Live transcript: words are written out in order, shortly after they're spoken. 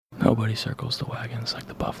Nobody circles the wagons like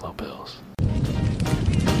the Buffalo Bills.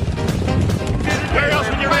 Where else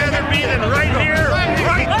would you rather be than right here,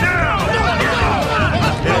 right now?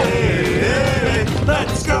 Hey, hey,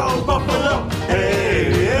 let's go Buffalo!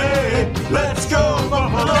 Hey, hey, let's go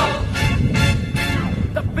Buffalo!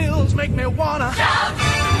 The Bills make me wanna shout!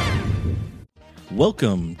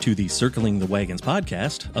 Welcome to the Circling the Wagons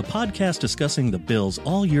podcast, a podcast discussing the Bills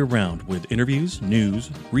all year round with interviews, news,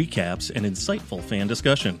 recaps, and insightful fan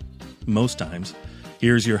discussion. Most times.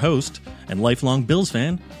 Here's your host and lifelong Bills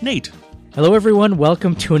fan, Nate. Hello, everyone.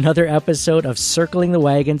 Welcome to another episode of Circling the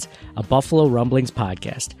Wagons, a Buffalo Rumblings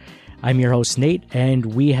podcast. I'm your host, Nate, and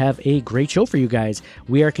we have a great show for you guys.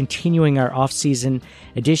 We are continuing our off-season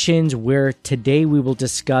editions where today we will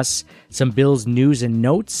discuss some Bills news and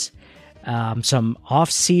notes, some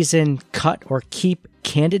off-season cut or keep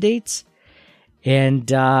candidates, and,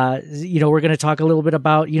 we're going to talk a little bit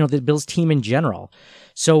about, the Bills team in general.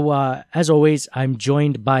 So, as always, I'm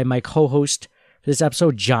joined by my co-host for this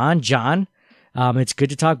episode, John. John, it's good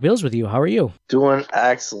to talk Bills with you. How are you? Doing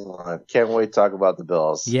excellent. Can't wait to talk about the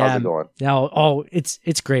Bills. Yeah, how's it going?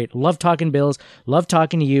 It's great. Love talking Bills. Love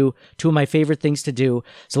talking to you. Two of my favorite things to do.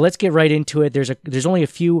 So let's get right into it. There's only a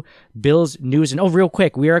few Bills news, and real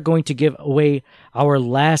quick, we are going to give away our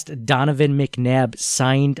last Donovan McNabb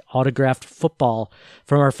signed autographed football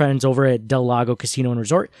from our friends over at Del Lago Casino and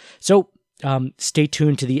Resort. So stay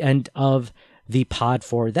tuned to the end of the pod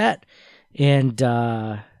for that. And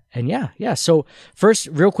yeah. So first,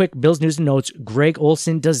 real quick, Bills news and notes. Greg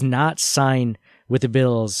Olsen does not sign with the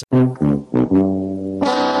Bills.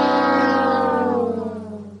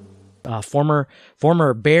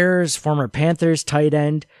 Former Bears, former Panthers tight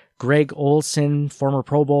end Greg Olsen, former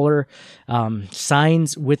Pro Bowler,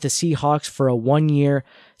 signs with the Seahawks for a 1-year,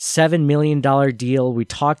 $7 million deal. We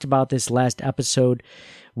talked about this last episode,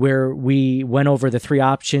 where we went over the three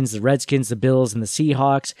options, the Redskins, the Bills, and the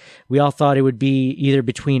Seahawks. We all thought it would be either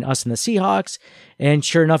between us and the Seahawks, and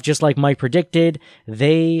sure enough, just like Mike predicted,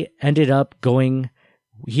 he ended up going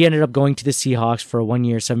to the Seahawks for a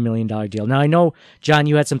 1-year, $7 million deal. Now, I know, John,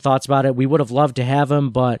 you had some thoughts about it. We would have loved to have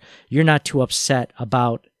him, but you're not too upset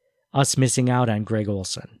about us missing out on Greg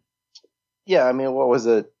Olsen. Yeah, I mean, what was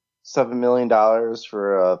it? $7 million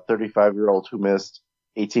for a 35-year-old who missed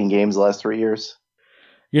 18 games the last 3 years?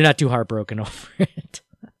 You're not too heartbroken over it.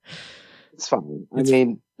 It's fine. I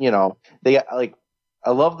mean, they got,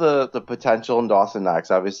 I love the potential in Dawson Knox.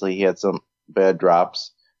 Obviously, he had some bad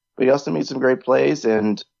drops, but he also made some great plays,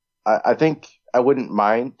 and I think I wouldn't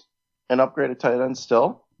mind an upgraded tight end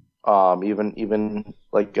still, even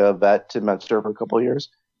like a vet to mentor for a couple of years.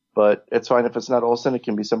 But it's fine if it's not Olsen; it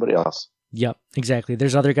can be somebody else. Yep, exactly.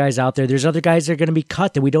 There's other guys out there. There's other guys that are going to be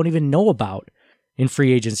cut that we don't even know about in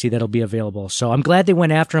free agency that'll be available. So I'm glad they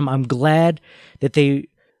went after him. I'm glad that they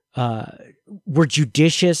were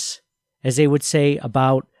judicious, as they would say,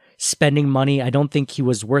 about spending money. I don't think he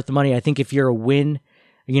was worth the money. I think if you're a win,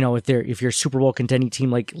 if you're a Super Bowl contending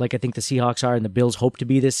team like I think the Seahawks are and the Bills hope to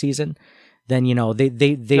be this season, then they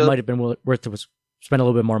might have been worth to spend a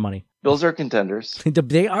little bit more money. Bills are contenders.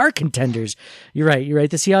 They are contenders. You're right.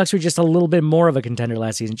 The Seahawks were just a little bit more of a contender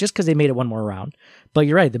last season just because they made it one more round. But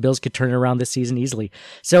you're right. The Bills could turn it around this season easily.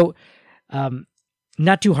 So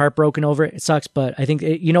not too heartbroken over it. It sucks, but I think,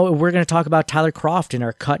 we're going to talk about Tyler Kroft in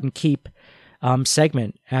our cut and keep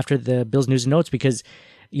segment after the Bills news and notes because,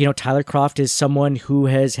 Tyler Kroft is someone who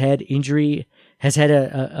has had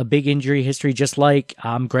a big injury history just like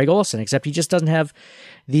Greg Olsen, except he just doesn't have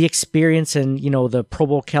the experience and, the Pro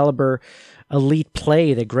Bowl caliber elite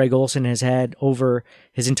play that Greg Olsen has had over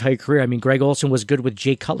his entire career. I mean, Greg Olsen was good with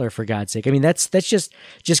Jay Cutler, for God's sake. I mean, that's just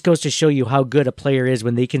goes to show you how good a player is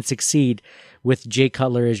when they can succeed with Jay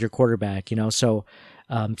Cutler as your quarterback, So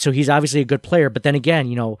he's obviously a good player, but then again,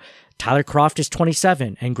 Tyler Kroft is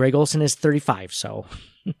 27 and Greg Olsen is 35. So,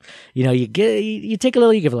 you take a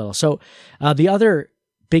little, you give a little. So, the other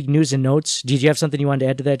big news and notes, did you have something you wanted to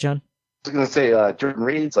add to that, John? I was going to say, Jordan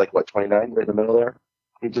Reed's 29, right in the middle there.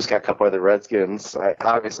 He just got cut by the Redskins.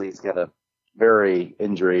 Obviously, he's got a very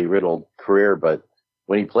injury-riddled career, but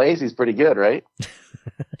when he plays, he's pretty good, right?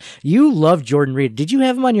 You love Jordan Reed. Did you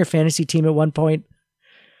have him on your fantasy team at one point?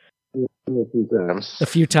 A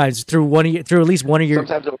few times through at least one of your.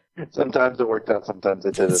 Sometimes it worked out. Sometimes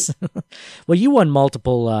it didn't. Well, you won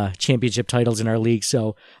multiple championship titles in our league,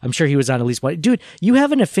 so I'm sure he was on at least one. Dude, you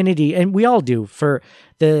have an affinity, and we all do, for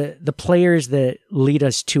the players that lead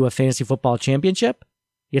us to a fantasy football championship.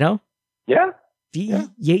 Yeah.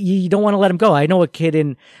 You don't want to let him go. I know a kid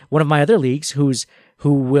in one of my other leagues who's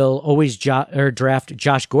who will always draft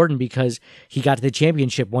Josh Gordon because he got to the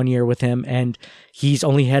championship one year with him, and he's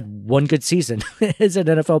only had one good season as an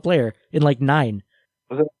NFL player in like 9.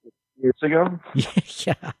 Was it years ago?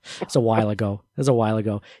 Yeah, it's a while ago.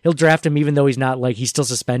 He'll draft him even though he's still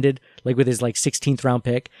suspended, like with his like 16th round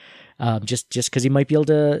pick, just because he might be able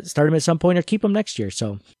to start him at some point or keep him next year.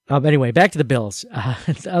 So anyway, back to the Bills.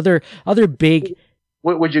 Other big.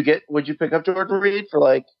 Would you pick up Jordan Reed for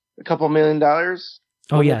like a couple $1 million?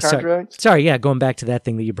 Oh yeah, sorry. Yeah, going back to that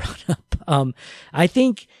thing that you brought up. I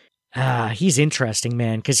think he's interesting,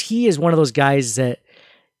 man, because he is one of those guys that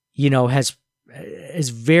has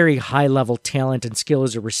very high level talent and skill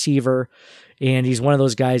as a receiver, and he's one of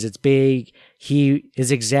those guys that's big. He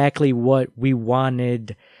is exactly what we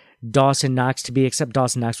wanted Dawson Knox to be, except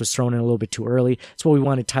Dawson Knox was thrown in a little bit too early. It's what we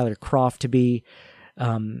wanted Tyler Kroft to be.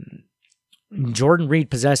 Jordan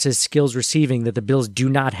Reed possesses skills receiving that the Bills do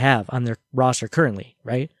not have on their roster currently,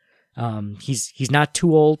 right? He's not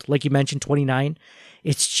too old, like you mentioned, 29.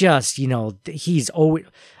 It's just, he's always,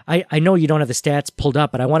 I know you don't have the stats pulled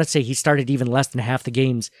up, but I want to say he started even less than half the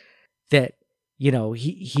games that,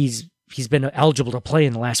 he's been eligible to play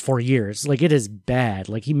in the last 4 years. Like, it is bad.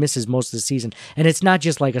 Like, he misses most of the season. And it's not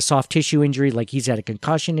just like a soft tissue injury. Like, he's had a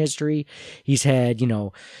concussion history. He's had,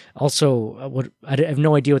 also I have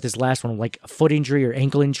no idea what this last one, like a foot injury or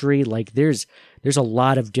ankle injury. Like, there's a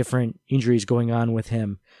lot of different injuries going on with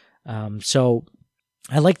him. So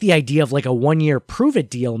I like the idea of like a 1-year prove it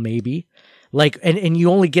deal, maybe. Like, and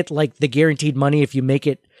you only get like the guaranteed money if you make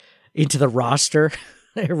it into the roster.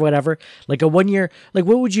 Or whatever, like a 1 year, like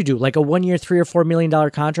what would you do? Like a 1 year, $3 or $4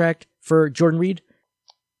 million contract for Jordan Reed?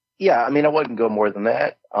 Yeah, I mean, I wouldn't go more than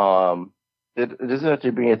that. It doesn't have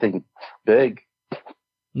to be anything big.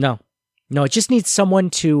 No, it just needs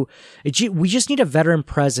someone we just need a veteran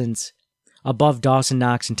presence above Dawson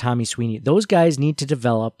Knox and Tommy Sweeney. Those guys need to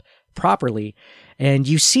develop properly. And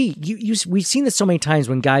we've seen this so many times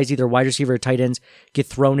when guys, either wide receiver or tight ends, get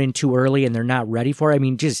thrown in too early and they're not ready for it. I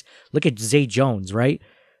mean, just look at Zay Jones, right?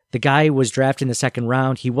 The guy was drafted in the 2nd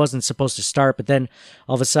round. He wasn't supposed to start, but then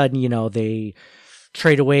all of a sudden, they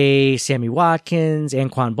trade away Sammy Watkins,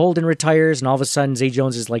 Anquan Bolden retires, and all of a sudden Zay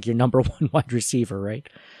Jones is like your number 1 wide receiver, right?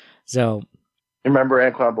 So, remember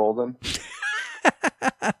Anquan Bolden?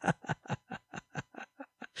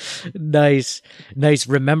 Nice.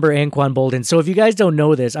 Remember Anquan Bolden. So if you guys don't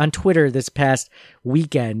know this, on Twitter this past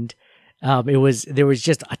weekend, there was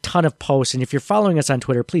just a ton of posts. And if you're following us on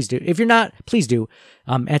Twitter, please do. If you're not, please do.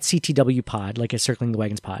 At CTW Pod, like a Circling the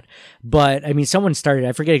Wagons Pod. But I mean, someone started.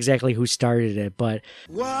 I forget exactly who started it, but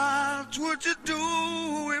what would you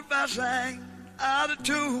do if I sang out of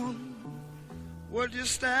tune? Would you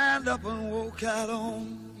stand up and walk out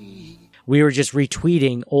on me? We were just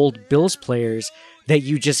retweeting old Bills players that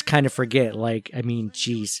you just kind of forget. Like, I mean,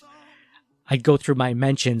 geez, I'd go through my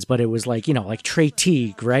mentions, but it was like, like Trey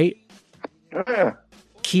Teague, right? Yeah.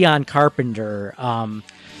 Keon Carpenter,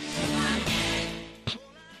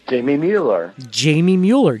 Jamie Mueller,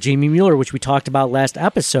 which we talked about last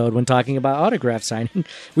episode when talking about autograph signing.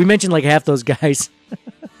 We mentioned like half those guys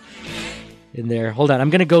in there. Hold on,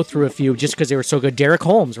 I'm going to go through a few just because they were so good. Derek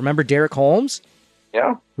Holmes. Remember Derek Holmes?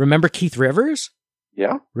 Yeah. Remember Keith Rivers?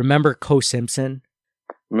 Yeah. Remember Co Simpson?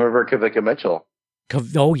 Remember Kavika Mitchell?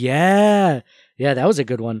 Oh yeah, that was a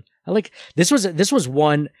good one. I like this was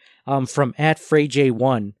one from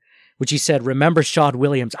 @FrayJ1, which he said, "Remember Shaud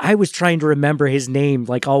Williams?" I was trying to remember his name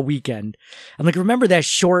like all weekend. I'm like, remember that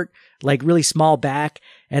short, like really small back,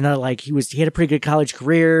 and like he had a pretty good college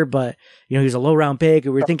career, but he was a low round pick,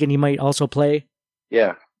 and we were thinking he might also play.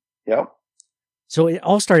 Yeah. Yep. So it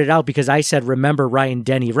all started out because I said, remember Ryan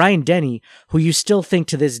Denny. Ryan Denny, who you still think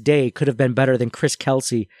to this day could have been better than Chris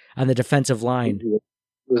Kelsey on the defensive line. He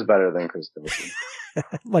was better than Chris Kelsey.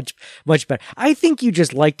 much better. I think you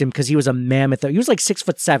just liked him because he was a mammoth. He was like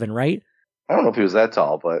 6'7", right? I don't know if he was that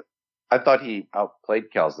tall, but I thought he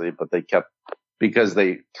outplayed Kelsey, but because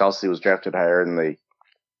Kelsey was drafted higher and they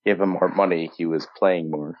gave him more money, he was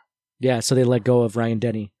playing more. Yeah, so they let go of Ryan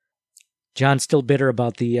Denny. John's still bitter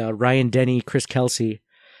about the Ryan Denny, Chris Kelsey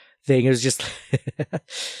thing. It was just,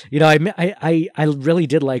 I really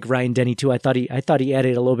did like Ryan Denny too. I thought he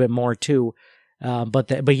added a little bit more too, but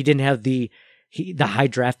he didn't have the high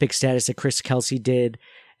draft pick status that Chris Kelsey did,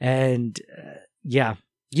 and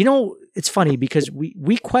it's funny because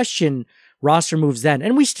we question roster moves then,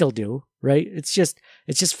 and we still do, right? It's just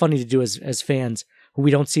funny to do as fans who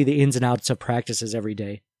we don't see the ins and outs of practices every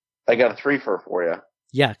day. I got a 3 for you.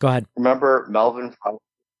 Yeah, go ahead. Remember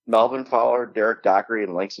Melvin Fowler, Derek Dockery,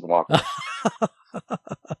 and Langston Walker?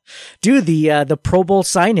 Dude, the Pro Bowl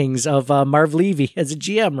signings of Marv Levy as a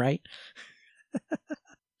GM, right?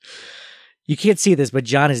 You can't see this, but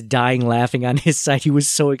John is dying laughing on his side. He was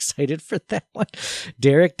so excited for that one.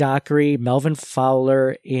 Derek Dockery, Melvin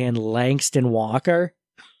Fowler, and Langston Walker.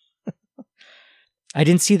 I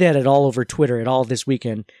didn't see that at all over Twitter at all this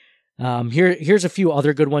weekend. Here's a few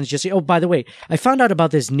other good ones. Just by the way, I found out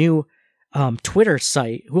about this new Twitter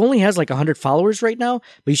site who only has like 100 followers right now,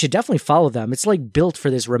 but you should definitely follow them. It's like built for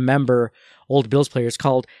this remember old Bills players,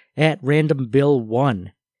 called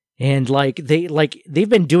 @randombill1. And they've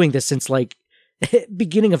been doing this since like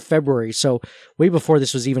beginning of February, so way before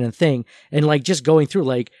this was even a thing. And like just going through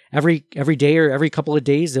like every day or every couple of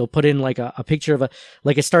days, they'll put in like a picture of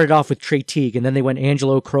it started off with Trey Teague, and then they went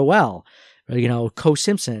Angelo Crowell, Co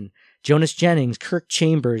Simpson, Jonas Jennings, Kirk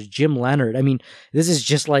Chambers, Jim Leonard. I mean, this is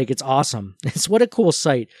just like, it's awesome. It's what a cool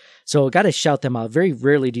site. So got to shout them out. Very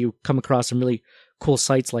rarely do you come across some really cool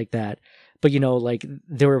sites like that. But, like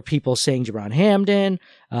there were people saying Jabron Hamden,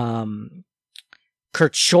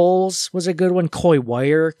 Kurt Scholes was a good one, Coy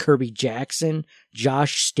Wire, Kirby Jackson,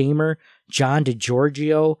 Josh Stamer, John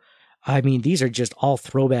DeGiorgio. I mean, these are just all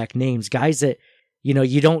throwback names, guys that,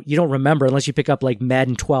 you don't remember unless you pick up like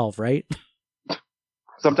Madden 12, right?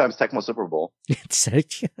 Sometimes Tecmo Super Bowl.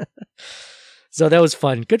 So that was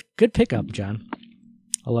fun. Good pickup, John.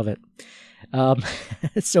 I love it.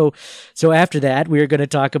 So after that, we are going to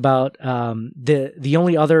talk about the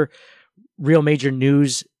only other real major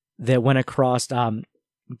news that went across the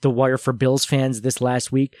wire for Bills fans this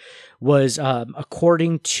last week was,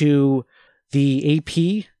 according to the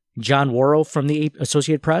AP, John Worrow from the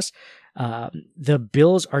Associated Press, the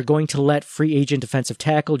Bills are going to let free agent defensive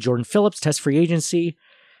tackle Jordan Phillips test free agency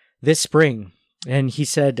this spring. And he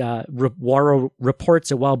said, Worrow reports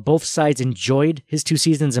that while both sides enjoyed his 2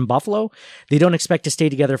 seasons in Buffalo, they don't expect to stay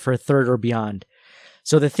together for a third or beyond.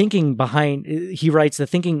 So the thinking behind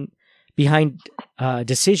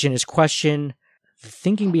decision is question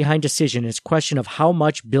of how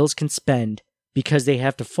much Bills can spend because they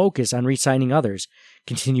have to focus on re-signing others,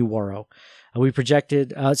 continue Worrow. We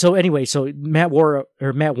projected. So Matt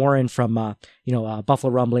Warren from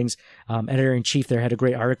Buffalo Rumblings, editor-in-chief there, had a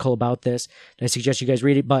great article about this. I suggest you guys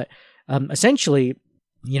read it. But essentially,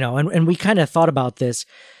 and we kind of thought about this,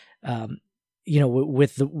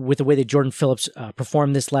 with the way that Jordan Phillips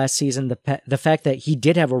performed this last season, the fact that he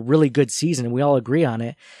did have a really good season, and we all agree on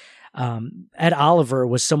it. Ed Oliver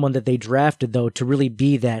was someone that they drafted, though, to really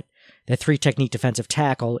be that 3-technique defensive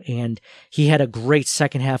tackle, and he had a great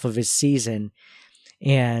second half of his season.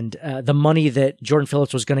 And the money that Jordan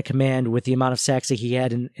Phillips was going to command with the amount of sacks that he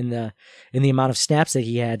had in the amount of snaps that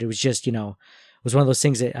he had, it was just, was one of those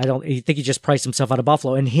things that I think he just priced himself out of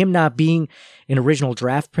Buffalo. And him not being an original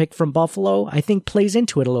draft pick from Buffalo, I think plays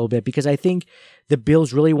into it a little bit, because I think the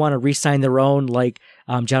Bills really want to re-sign their own, like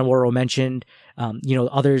John Worrow mentioned.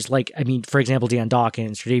 Others for example, Deion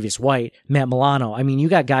Dawkins, Tre'Davious White, Matt Milano. I mean, you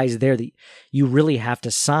got guys there that you really have to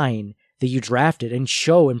sign, that you drafted, and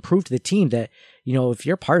show and prove to the team that, if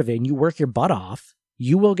you're part of it and you work your butt off,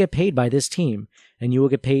 you will get paid by this team, and you will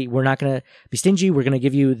get paid. We're not going to be stingy. We're going to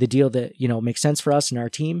give you the deal that, makes sense for us and our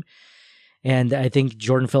team. And I think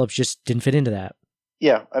Jordan Phillips just didn't fit into that.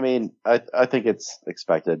 Yeah. I mean, I think it's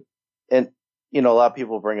expected. And, a lot of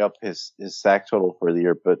people bring up his sack total for the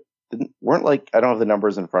year, but weren't I don't have the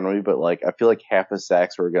numbers in front of me, but I feel like half his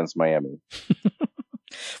sacks were against Miami.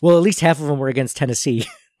 Well, at least half of them were against Tennessee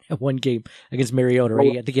at one game against Mariota,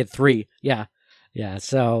 right? I think he had 3. Yeah. Yeah.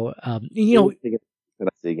 So,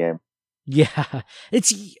 Tennessee game. Yeah.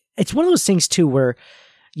 It's one of those things too, where,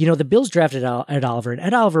 the Bills drafted Ed Oliver, and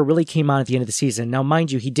Ed Oliver really came on at the end of the season. Now,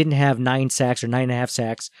 mind you, he didn't have 9 sacks or 9.5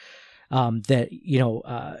 sacks, that,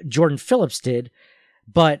 Jordan Phillips did.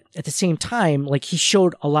 But at the same time, he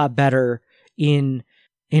showed a lot better in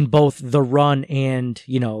both the run and,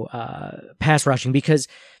 pass rushing, because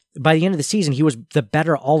by the end of the season, he was the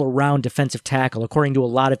better all-around defensive tackle, according to a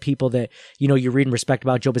lot of people that, you read and respect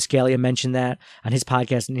about. Joe Biscaglia mentioned that on his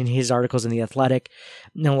podcast and in his articles in The Athletic.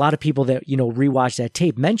 And a lot of people that, rewatch that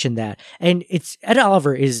tape mentioned that. And Ed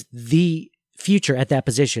Oliver is the future at that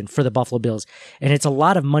position for the Buffalo Bills. And it's a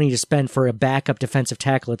lot of money to spend for a backup defensive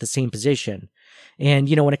tackle at the same position. And,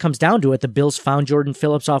 when it comes down to it, the Bills found Jordan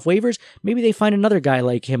Phillips off waivers. Maybe they find another guy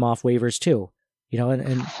like him off waivers too,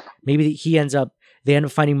 and maybe they end up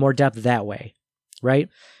finding more depth that way. Right.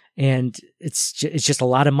 And it's just a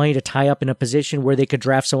lot of money to tie up in a position where they could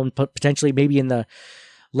draft someone potentially maybe in the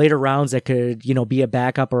later rounds that could, be a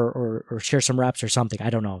backup or share some reps or something.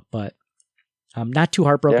 I don't know, but I'm not too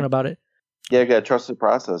heartbroken about it. Yeah. You got to trust the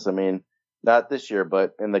process. I mean, not this year,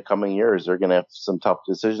 but in the coming years, they're going to have some tough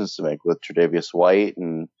decisions to make with Tre'Davious White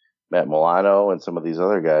and Matt Milano and some of these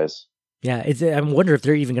other guys. Yeah, I wonder if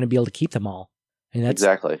they're even going to be able to keep them all. And that's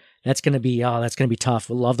exactly. That's going to be tough.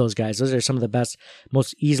 We love those guys. Those are some of the best,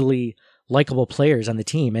 most easily likable players on the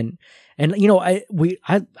team. And I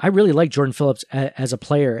really like Jordan Phillips as a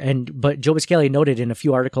player. But Joe Buscaglia noted in a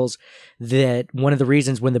few articles that one of the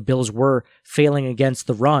reasons when the Bills were failing against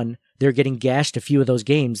the run, they're getting gashed a few of those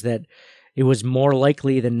games, that it was more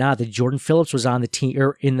likely than not that Jordan Phillips was on the team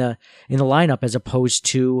or in the lineup as opposed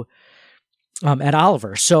to Ed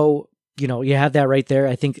Oliver. So, you have that right there.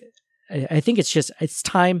 I think it's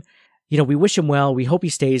time. We wish him well. We hope he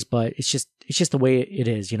stays, but it's just the way it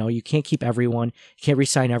is. You can't keep everyone. You can't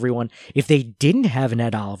re-sign everyone. If they didn't have an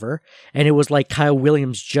Ed Oliver and it was like Kyle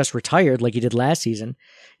Williams just retired like he did last season,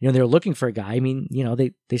 they were looking for a guy. I mean,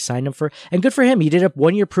 they signed him and good for him. He did a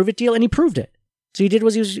 1-year prove-it deal and he proved it. So he did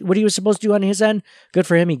what he was supposed to do on his end. Good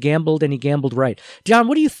for him. He gambled and he gambled right. John,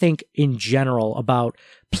 what do you think in general about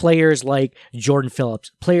players like Jordan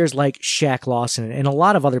Phillips, players like Shaq Lawson, and a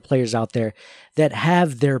lot of other players out there that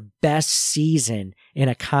have their best season in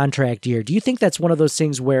a contract year? Do you think that's one of those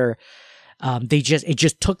things where it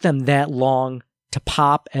just took them that long to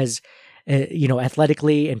pop as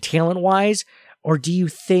athletically and talent wise, or do you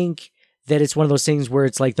think that it's one of those things where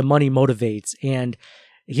it's like the money motivates and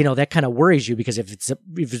that kind of worries you? Because if it's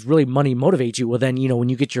really money motivates you, well then, when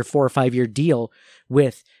you get your 4 or 5 year deal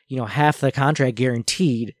with, half the contract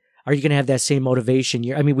guaranteed, are you going to have that same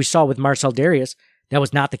motivation? I mean, we saw with Marcell Dareus, that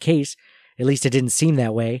was not the case. At least it didn't seem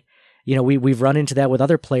that way. We've run into that with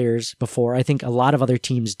other players before. I think a lot of other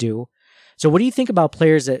teams do. So what do you think about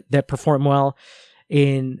players that perform well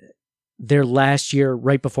in their last year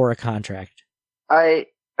right before a contract? I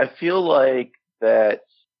feel like that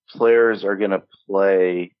players are going to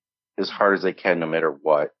play as hard as they can no matter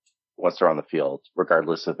what once they're on the field,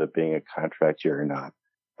 regardless of it being a contract year or not.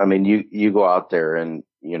 I mean, you go out there and,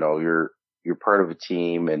 you're part of a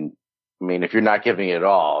team. And I mean, if you're not giving it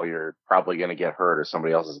all, you're probably going to get hurt or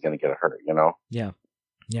somebody else is going to get hurt, Yeah.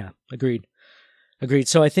 Yeah. Agreed.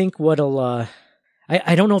 So I think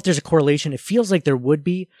I don't know if there's a correlation. It feels like there would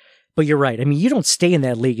be, but you're right. I mean, you don't stay in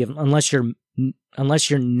that league unless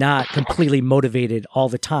you're not completely motivated all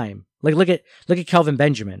the time. Like look at Kelvin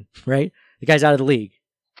Benjamin, right? The guy's out of the league,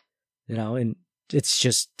 and it's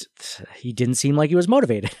just, he didn't seem like he was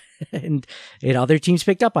motivated. and other teams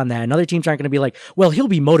picked up on that, and other teams aren't going to be like, well, he'll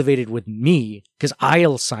be motivated with me because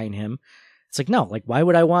I'll sign him. It's like, no, like why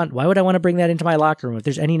would I want to bring that into my locker room? If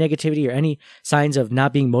there's any negativity or any signs of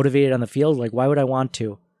not being motivated on the field, like why would I want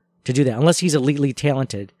to do that unless he's elitely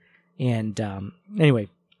talented? And anyway,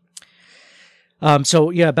 so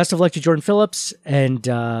yeah, best of luck to Jordan Phillips, and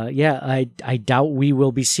I doubt we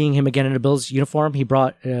will be seeing him again in a Bills uniform. He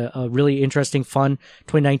brought a really interesting, fun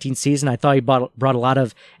 2019 season. I thought he brought a lot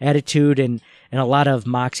of attitude and a lot of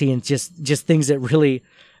moxie and just things that really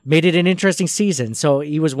made it an interesting season. So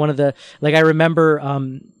he was one of the, like, I remember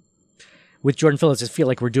with Jordan Phillips, I feel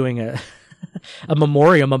like we're doing a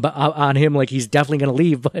memoriam on him, like he's definitely going to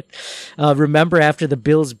leave. But remember after the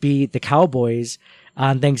Bills beat the Cowboys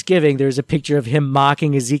on Thanksgiving, there's a picture of him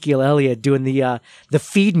mocking Ezekiel Elliott doing the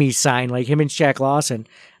feed me sign, like him and Shaq Lawson.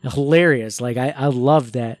 Hilarious. Like I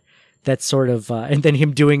love that sort of, and then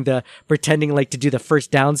him doing the pretending like to do the first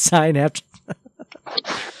down sign after.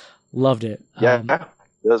 Loved it. Yeah.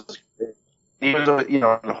 It was great. Even though, in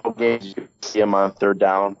the whole game, you could see him on third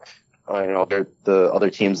down. The other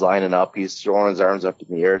team's lining up. He's throwing his arms up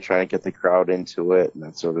in the air, trying to get the crowd into it and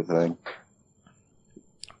that sort of thing.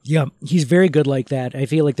 Yeah, he's very good like that. I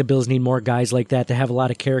feel like the Bills need more guys like that to have a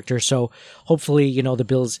lot of character. So hopefully, the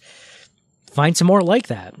Bills find some more like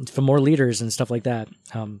that, for more leaders and stuff like that.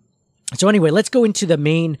 So anyway, let's go into the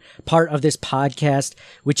main part of this podcast,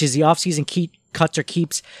 which is the offseason cuts or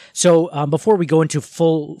keeps. So before we go into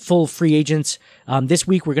full free agents, this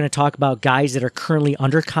week we're going to talk about guys that are currently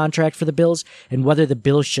under contract for the Bills and whether the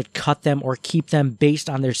Bills should cut them or keep them based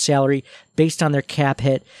on their salary, based on their cap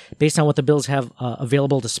hit, based on what the Bills have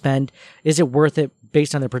available to spend. Is it worth it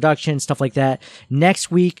based on their production, stuff like that?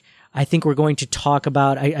 Next week, I think we're going to talk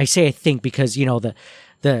about, I say I think because,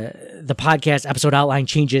 the podcast episode outline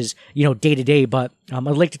changes, day to day, but I'd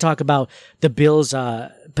like to talk about the Bills'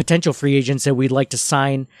 potential free agents that we'd like to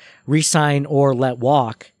sign, re-sign, or let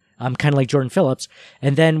walk, kind of like Jordan Phillips.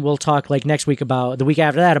 And then we'll talk like next week about, the week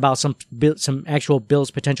after that, about some actual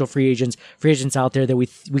Bills potential free agents out there that we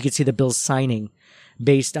could see the Bills signing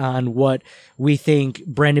based on what we think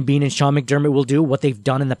Brandon Beane and Sean McDermott will do, what they've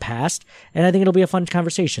done in the past. And I think it'll be a fun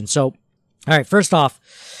conversation. So, all right, first off,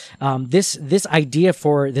 this idea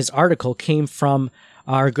for this article came from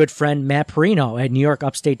our good friend Matt Perino at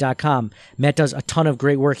NewYorkUpstate.com. Matt does a ton of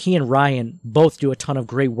great work. He and Ryan both do a ton of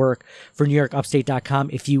great work for NewYorkUpstate.com.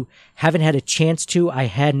 If you haven't had a chance to, I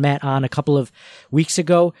had Matt on a couple of weeks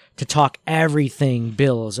ago to talk everything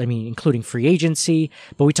Bills. I mean, including free agency,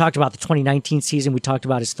 but we talked about the 2019 season. We talked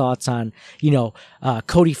about his thoughts on,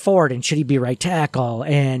 Cody Ford and should he be right tackle,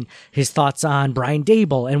 and his thoughts on Brian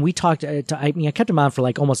Dable. And we talked, I kept him on for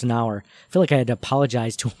like almost an hour. I feel like I had to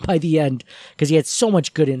apologize to him by the end because he had so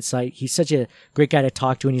much good insight. He's such a great guy to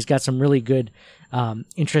talk to, and he's got some really good,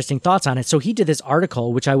 interesting thoughts on it. So he did this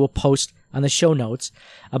article, which I will post on the show notes,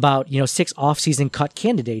 about 6 off-season cut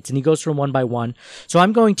candidates, and he goes through them one by one. So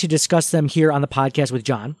I'm going to discuss them here on the podcast with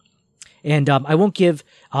John, and I won't give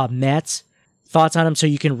Matt's thoughts on them, so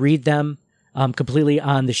you can read them completely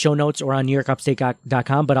on the show notes or on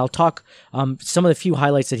NewYorkUpstate.com. But I'll talk some of the few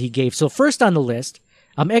highlights that he gave. So first on the list,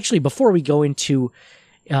 actually before we go into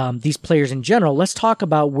these players in general, let's talk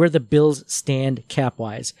about where the Bills stand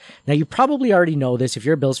cap-wise. Now, you probably already know this. If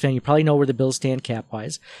you're a Bills fan, you probably know where the Bills stand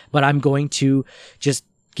cap-wise, but I'm going to just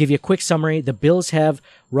give you a quick summary. The Bills have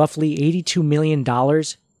roughly $82 million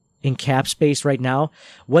in cap space right now.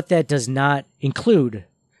 What that does not include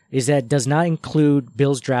is that does not include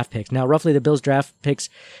Bills draft picks. Now, roughly the Bills draft picks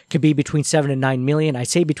could be between 7 and 9 million. I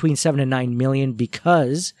say between 7 and 9 million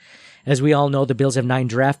because, as we all know, the Bills have 9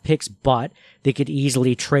 draft picks, but they could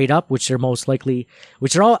easily trade up, which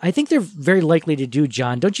I think they're very likely to do,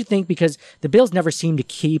 John. Don't you think? Because the Bills never seem to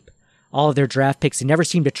keep all of their draft picks. They never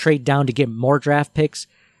seem to trade down to get more draft picks,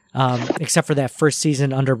 except for that first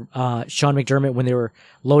season under Sean McDermott when they were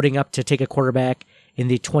loading up to take a quarterback in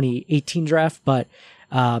the 2018 draft. But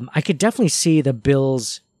I could definitely see the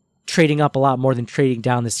Bills trading up a lot more than trading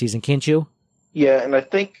down this season, can't you? Yeah, and I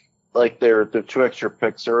think like their 2 extra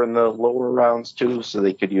picks are in the lower rounds too, so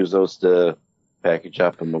they could use those to package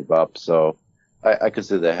up and move up. So I could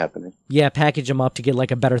see that happening. Yeah, package them up to get like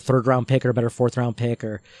a better 3rd round pick or a better 4th round pick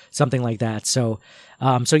or something like that. So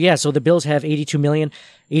the Bills have 83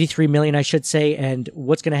 million, I should say. And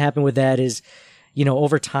what's going to happen with that is,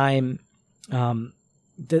 over time,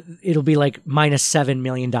 it'll be like minus $7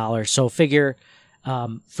 million. So figure,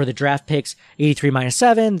 for the draft picks, 83 minus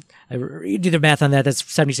 7, you do the math on that, that's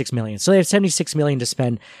 76 million. So they have 76 million to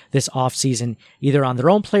spend this offseason, either on their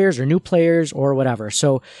own players or new players or whatever.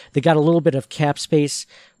 So they got a little bit of cap space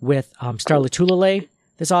with Star Lotulelei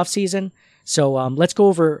this offseason. So let's go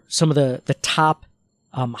over some of the top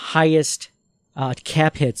highest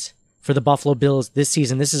cap hits for the Buffalo Bills this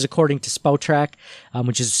season. This is according to Spotrac,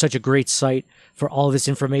 which is such a great site for all of this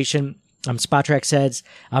information. Spotrac says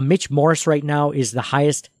Mitch Morse right now is the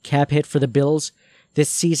highest cap hit for the Bills this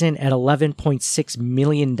season at $11.6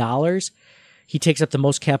 million. He takes up the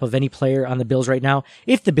most cap of any player on the Bills right now.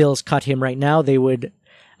 If the Bills cut him right now, they would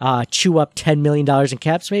chew up $10 million in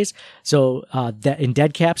cap space. So that in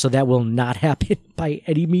dead cap. So that will not happen by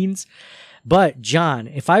any means. But John,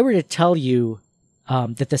 if I were to tell you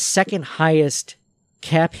that the second highest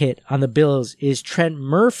cap hit on the Bills is Trent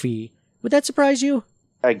Murphy, would that surprise you?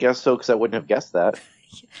 I guess so, because I wouldn't have guessed that.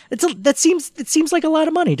 It seems like a lot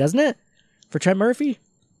of money, doesn't it, for Trent Murphy?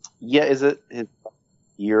 Yeah, is it his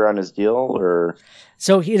year on his deal, or?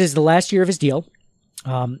 So it is the last year of his deal,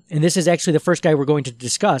 and this is actually the first guy we're going to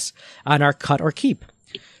discuss on our cut or keep.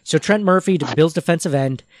 So Trent Murphy, Bills defensive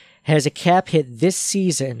end, has a cap hit this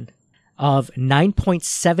season of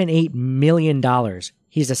 $9.78 million.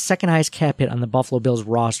 He's the second highest cap hit on the Buffalo Bills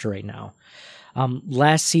roster right now.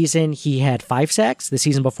 Last season, he had 5 sacks. The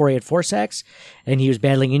season before, he had 4 sacks, and he was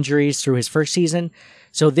battling injuries through his first season.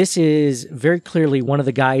 So this is very clearly one of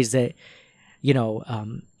the guys that,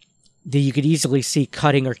 that you could easily see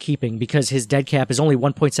cutting or keeping because his dead cap is only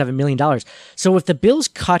 $1.7 million. So if the Bills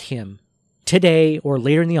cut him today or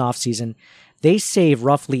later in the offseason, they save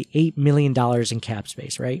roughly $8 million in cap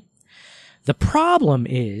space, right? The problem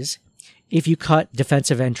is, if you cut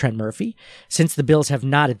defensive end Trent Murphy, since the Bills have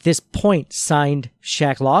not at this point signed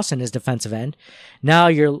Shaq Lawson as defensive end, now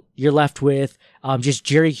you're left with just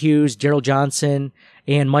Jerry Hughes, Daryl Johnson,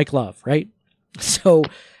 and Mike Love, right? So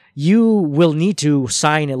you will need to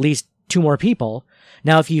sign at least 2 more people.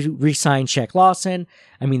 Now, if you re-sign Shaq Lawson,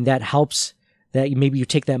 I mean, that helps. That maybe you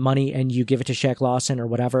take that money and you give it to Shaq Lawson or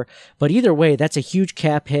whatever. But either way, that's a huge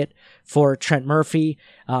cap hit for Trent Murphy.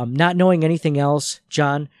 Not knowing anything else,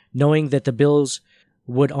 John, knowing that the Bills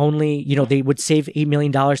would only, they would save $8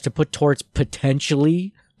 million to put towards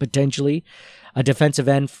potentially a defensive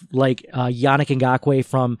end like Yannick Ngakoue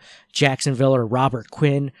from Jacksonville or Robert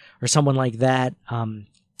Quinn or someone like that.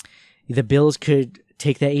 The Bills could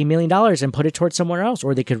take that $8 million and put it towards somewhere else,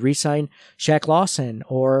 or they could re-sign Shaq Lawson,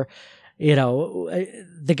 or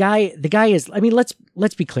the guy is, I mean,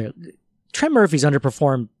 let's be clear. Trent Murphy's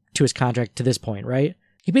underperformed to his contract to this point, right?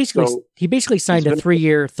 He basically signed a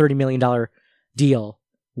 3-year, $30 million deal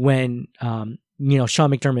when, Sean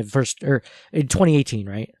McDermott first, or in 2018,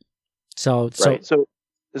 right? So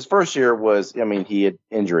his first year was, I mean, he had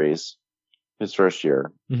injuries his first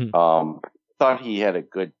year. Mm-hmm. Thought he had a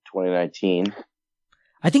good 2019.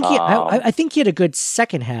 I think he had a good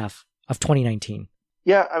second half of 2019.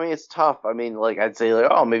 Yeah, I mean, it's tough. I mean, like, I'd say, like,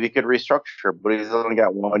 oh, maybe he could restructure, but he's only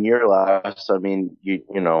got 1 year left. So, I mean,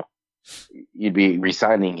 you'd be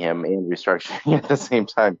re-signing him and restructuring at the same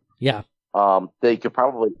time. Yeah. He could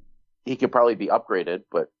probably be upgraded,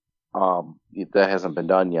 but that hasn't been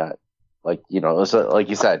done yet. Like, like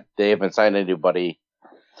you said, they haven't signed anybody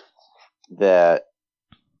that,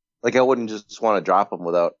 like, I wouldn't just want to drop him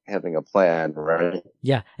without having a plan, right?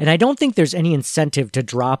 Yeah, and I don't think there's any incentive to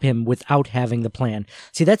drop him without having the plan.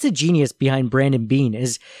 See, that's the genius behind Brandon Beane.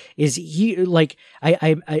 Is he, like,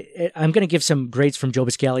 I'm going to give some grades from Joe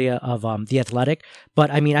Biscaglia of The Athletic,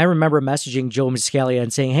 but I mean, I remember messaging Joe Biscaglia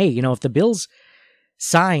and saying, hey, if the Bills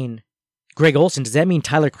sign Greg Olsen, does that mean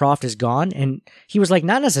Tyler Kroft is gone? And he was like,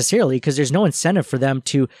 not necessarily, because there's no incentive for them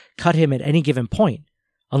to cut him at any given point,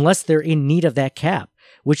 unless they're in need of that cap,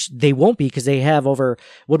 which they won't be, because they have over,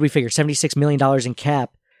 what do we figure, $76 million in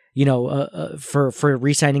cap, for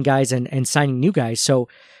re-signing guys and signing new guys. So,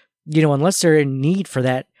 unless they're in need for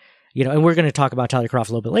that, and we're going to talk about Tyler Kroft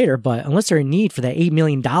a little bit later, but unless they're in need for that $8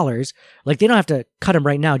 million, like, they don't have to cut him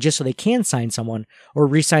right now just so they can sign someone or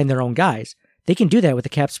re-sign their own guys. They can do that with the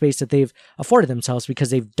cap space that they've afforded themselves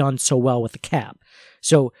because they've done so well with the cap.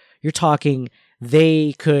 So you're talking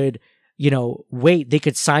they could, wait, they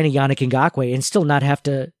could sign a Yannick Ngakoue and still not have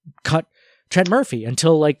to cut Trent Murphy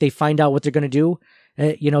until, like, they find out what they're going to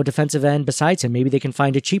do, defensive end besides him. Maybe they can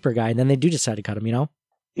find a cheaper guy and then they do decide to cut him,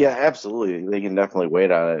 Yeah, absolutely. They can definitely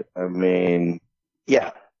wait on it. I mean,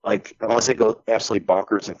 yeah, like, unless they go absolutely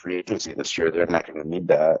bonkers in free agency this year, they're not going to need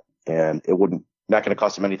that. And it not going to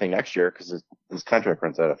cost him anything next year because his contract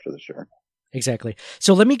runs out after this year. Exactly.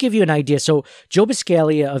 So let me give you an idea. So Joe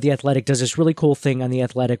Biscaglia of The Athletic does this really cool thing on The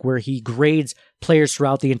Athletic where he grades players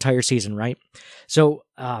throughout the entire season, right? So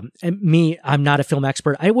I'm not a film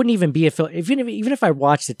expert. I wouldn't even be even if I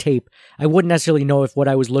watched the tape, I wouldn't necessarily know if what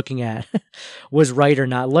I was looking at was right or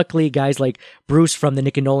not. Luckily, guys like Bruce from the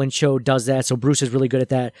Nick and Nolan show does that, so Bruce is really good at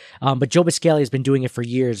that. But Joe Biscaglia has been doing it for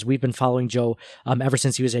years. We've been following Joe ever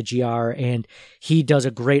since he was at GR, and he does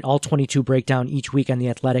a great all 22 breakdown each week on The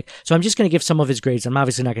Athletic. So I'm just going to give some of his grades. I'm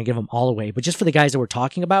obviously not going to give them all away, but just for the guys that we're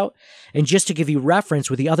talking about, and just to give you reference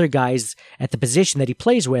with the other guys at the position that he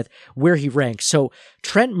plays with, where he ranks. So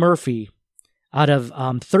Trent Murphy, out of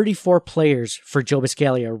 34 players for Joe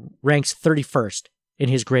Biscaglia, ranks 31st in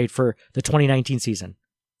his grade for the 2019 season.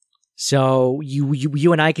 So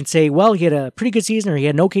you and I can say, well, he had a pretty good season, or he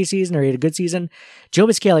had an okay season, or he had a good season. Joe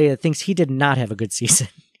Biscaglia thinks he did not have a good season.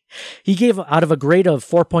 He gave out of a grade of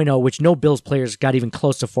 4.0, which no Bills players got even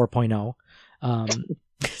close to 4.0.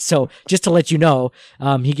 So just to let you know,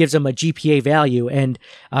 he gives him a GPA value, and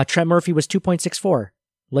Trent Murphy was 2.64,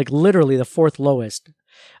 like literally the fourth lowest.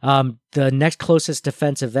 The next closest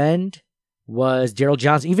defensive end was Daryl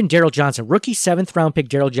Johnson. Even Daryl Johnson, rookie 7th round pick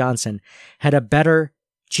Daryl Johnson, had a better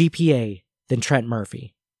GPA than Trent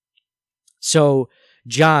Murphy. So,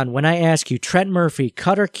 John, when I ask you, Trent Murphy,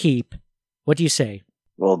 cut or keep, what do you say?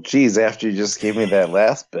 Well, geez, after you just gave me that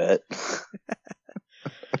last bit.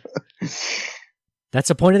 That's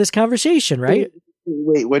the point of this conversation, right?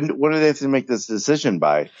 Wait, when do they have to make this decision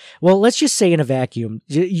by? Well, let's just say in a vacuum.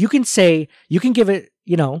 You can give it,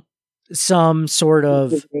 some sort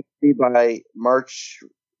of... Can it be by March,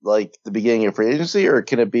 like the beginning of free agency, or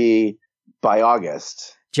can it be by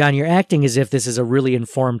August? John, you're acting as if this is a really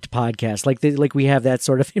informed podcast, like we have that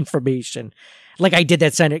sort of information. Like I did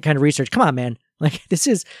that kind of research. Come on, man. Like this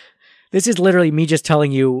is literally me just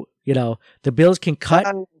telling you, the Bills can cut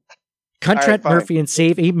Trent Murphy and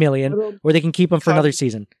save $8 million, or they can keep him for another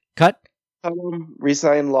season. Cut him,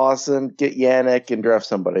 resign Lawson, get Yannick, and draft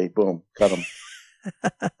somebody. Boom, cut him.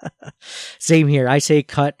 Same here. I say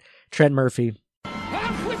cut Trent Murphy.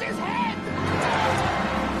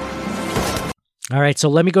 All right, so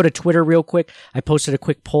let me go to Twitter real quick. I posted a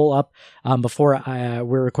quick poll up before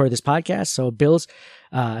we recorded this podcast. So Bills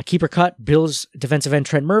keep or cut. Bills defensive end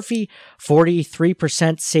Trent Murphy.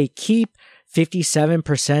 43% say keep.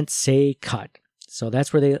 57% say cut. So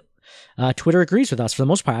that's where Twitter agrees with us for the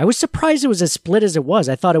most part. I was surprised it was as split as it was.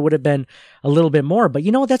 I thought it would have been a little bit more, but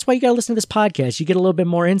that's why you got to listen to this podcast. You get a little bit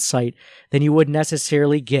more insight than you would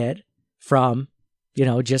necessarily get from,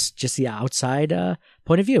 just the outside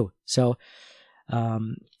point of view. So All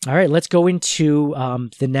right, let's go into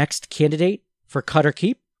the next candidate for cut or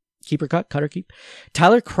keep. Keep or cut, cut or keep.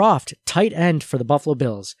 Tyler Kroft, tight end for the Buffalo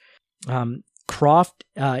Bills. Kroft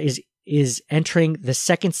is entering the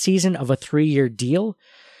second season of a 3-year deal.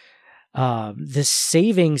 The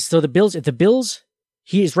savings, so the Bills,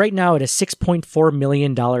 he is right now at a $6.4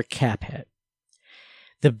 million cap hit.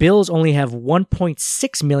 The Bills only have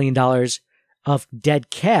 $1.6 million of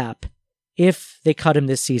dead cap if they cut him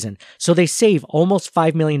this season. So they save almost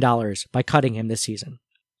 $5 million by cutting him this season.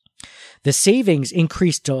 The savings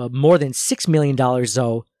increased to more than $6 million,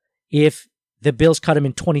 though, if the Bills cut him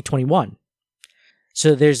in 2021.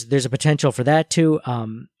 So there's a potential for that, too.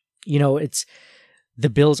 It's the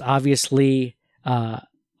Bills obviously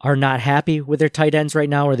are not happy with their tight ends right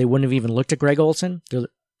now, or they wouldn't have even looked at Greg Olsen. They're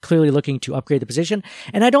clearly looking to upgrade the position.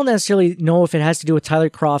 And I don't necessarily know if it has to do with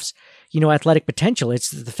Tyler Kroft's, athletic potential.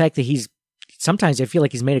 It's the fact that sometimes I feel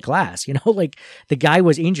like he's made of glass, like the guy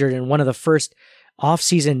was injured in one of the first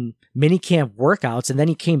off-season minicamp workouts, and then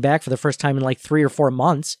he came back for the first time in like 3 or 4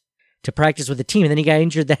 months to practice with the team, and then he got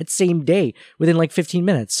injured that same day within like 15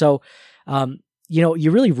 minutes. So,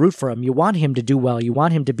 you really root for him. You want him to do well. You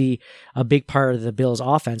want him to be a big part of the Bills'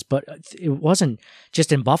 offense, but it wasn't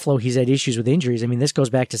just in Buffalo he's had issues with injuries. I mean, this goes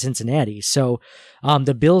back to Cincinnati. So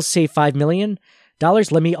the Bills save $5 million.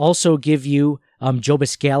 Let me also give you Joe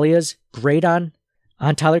Biscaglia's grade on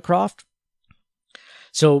Tyler Kroft.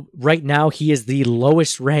 So right now he is the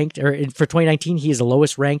lowest ranked, or for 2019, he is the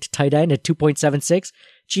lowest ranked tight end at 2.76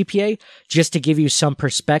 GPA. Just to give you some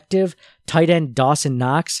perspective, tight end Dawson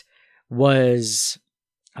Knox was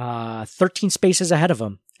 13 spaces ahead of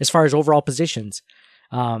him as far as overall positions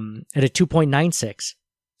at a 2.96.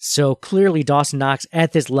 So clearly Dawson Knox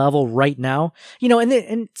at this level right now,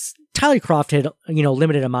 and Tyler Kroft had,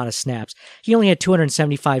 limited amount of snaps. He only had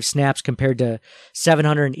 275 snaps compared to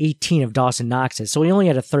 718 of Dawson Knox's. So he only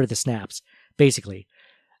had a third of the snaps, basically,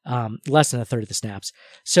 less than a third of the snaps.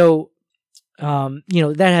 So,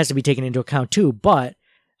 that has to be taken into account too, but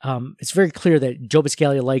it's very clear that Joe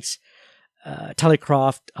Biscaglia likes Tyler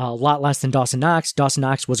Kroft a lot less than Dawson Knox. Dawson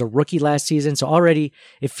Knox was a rookie last season, so already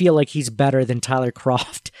it feels like he's better than Tyler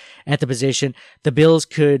Kroft at the position. The Bills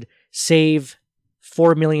could save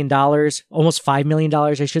 $4 million, almost $5 million,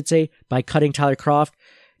 I should say, by cutting Tyler Kroft.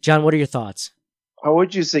 John, what are your thoughts? How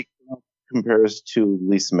would you say compares to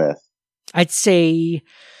Lee Smith? I'd say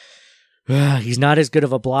he's not as good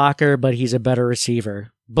of a blocker, but he's a better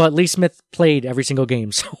receiver. But Lee Smith played every single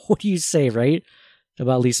game, so what do you say, right,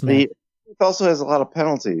 about Lee Smith? He also has a lot of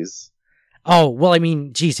penalties. Oh, well, I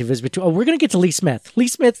mean, geez, if it was between... we're going to get to Lee Smith. We're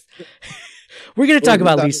going to talk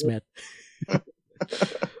about Lee Smith.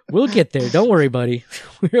 We'll get there. Don't worry, buddy.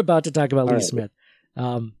 We're about to talk about Lee Smith.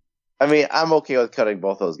 I'm okay with cutting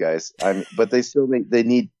both those guys. But they still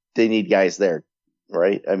need guys there,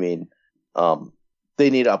 right? I mean, they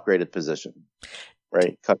need upgraded position,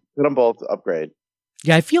 right? Cut them both, upgrade.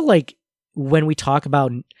 Yeah, I feel like when we talk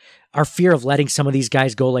about our fear of letting some of these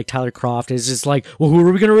guys go, like Tyler Kroft, is just like, well, who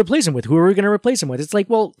are we going to replace him with? Who are we going to replace him with? It's like,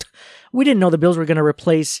 well, we didn't know the Bills were going to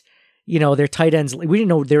replace, their tight ends. We didn't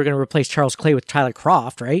know they were going to replace Charles Clay with Tyler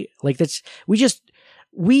Kroft, right? Like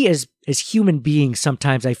we as human beings,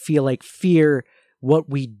 sometimes I feel like fear what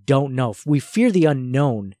we don't know. We fear the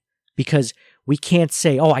unknown because we can't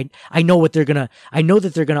say, oh, I know that they're going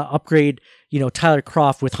to upgrade, Tyler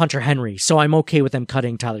Kroft with Hunter Henry. So I'm okay with them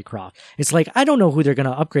cutting Tyler Kroft. It's like, I don't know who they're going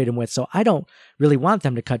to upgrade him with. So I don't really want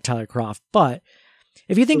them to cut Tyler Kroft. But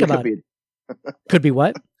if you think about it, could be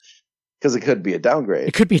what? Because it could be a downgrade.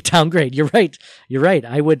 It could be a downgrade. You're right.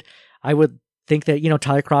 I would think that,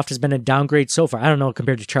 Tyler Kroft has been a downgrade so far. I don't know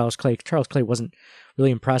compared to Charles Clay. Charles Clay wasn't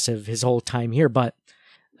really impressive his whole time here, but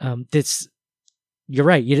you're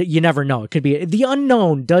right. You never know. It could be the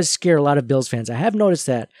unknown does scare a lot of Bills fans. I have noticed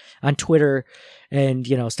that on Twitter and,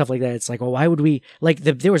 stuff like that. It's like, well, why would we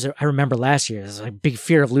I remember last year, there's a big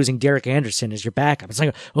fear of losing Derek Anderson as your backup. It's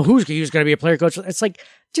like, well, who's going to be a player coach? It's like,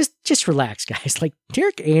 just relax, guys. Like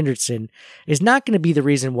Derek Anderson is not going to be the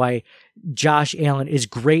reason why Josh Allen is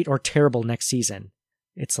great or terrible next season.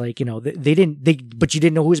 It's like, but you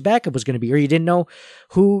didn't know who his backup was going to be, or you didn't know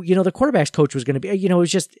who, the quarterback's coach was going to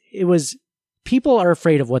be. People are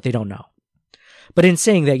afraid of what they don't know. But in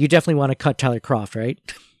saying that, you definitely want to cut Tyler Kroft, right?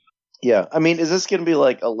 Yeah. I mean, is this going to be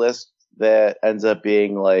like a list that ends up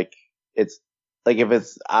being like, it's like, if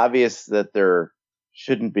it's obvious that there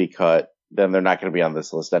shouldn't be cut, then they're not going to be on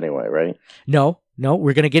this list anyway, right? No,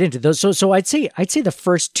 we're going to get into those. So I'd say the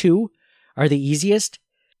first two are the easiest,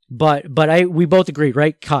 but we both agree,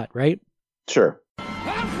 right? Cut, right? Sure.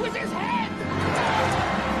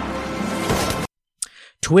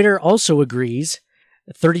 Twitter also agrees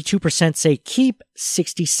 32% say keep,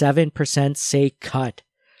 67% say cut.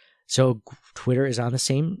 So Twitter is on the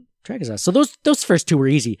same track as us. So those first two were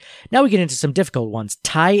easy. Now we get into some difficult ones.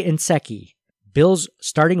 Ty Nsekhe, Bills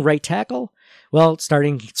starting right tackle. Well,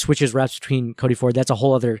 switches reps between Cody Ford. That's a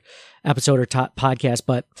whole other episode or podcast.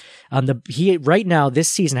 But he right now this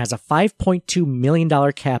season has a $5.2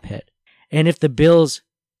 million cap hit, and if the Bills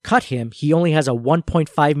cut him, he only has a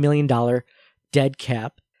 $1.5 million dead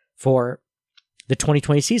cap for the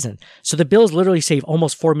 2020 season. So the Bills literally save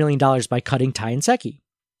almost $4 million by cutting Ty Nsekhe.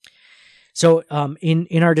 So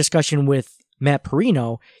in our discussion with Matt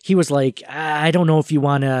Perino, he was like, I don't know if you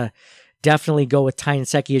want to definitely go with Ty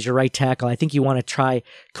Nsekhe as your right tackle. I think you want to try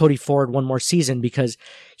Cody Ford one more season, because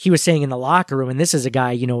he was saying in the locker room, and this is a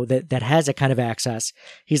guy, that has that kind of access.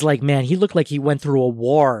 He's like, man, he looked like he went through a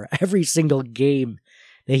war every single game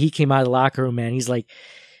that he came out of the locker room, man. He's like,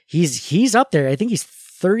 he's up there. I think he's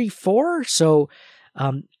 34. So,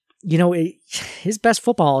 his best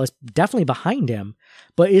football is definitely behind him,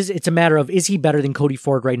 but it's a matter of, is he better than Cody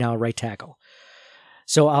Ford right now at right tackle?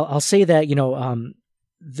 So I'll say that,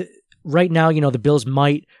 right now, the Bills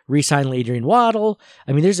might re-sign Adrian Waddle.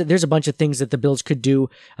 I mean, there's a bunch of things that the Bills could do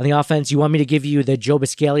on the offense. You want me to give you the Joe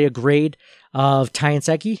Biscaglia grade of Ty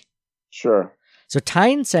Nsekhe? Sure. So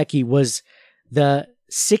Ty Nsekhe was the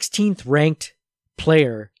 16th ranked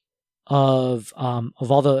player of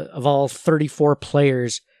all 34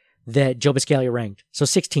 players that Joe Biscaglia ranked. So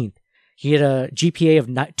 16th. He had a GPA of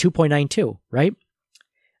 2.92, right?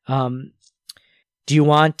 Do you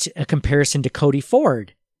want a comparison to Cody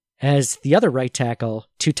Ford as the other right tackle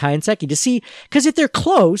to Ty Nsekhe to see? Because if they're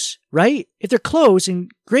close, right? If they're close in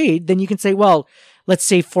grade, then you can say, well, let's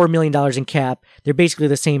save $4 million in cap. They're basically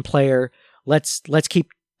the same player. Let's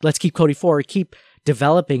keep Cody Ford, keep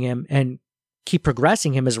developing him and keep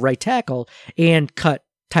progressing him as a right tackle, and cut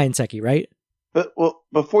Ty Nsekhe, right? But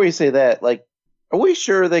before you say that, are we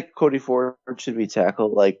sure that Cody Ford should be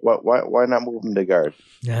tackled? Why not move him to guard?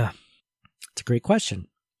 Yeah, it's a great question.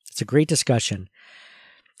 It's a great discussion.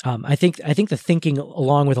 I think the thinking,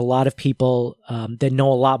 along with a lot of people that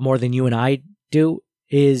know a lot more than you and I do,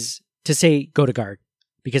 is to say go to guard,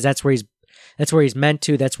 because that's where he's meant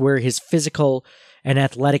to. That's where his physical and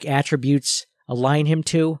athletic attributes align him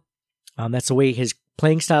to. That's the way his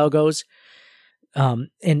playing style goes. And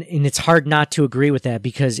it's hard not to agree with that,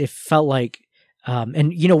 because it felt like, we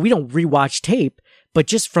don't rewatch tape, but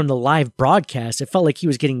just from the live broadcast, it felt like he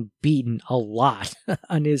was getting beaten a lot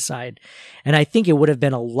on his side. And I think it would have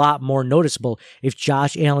been a lot more noticeable if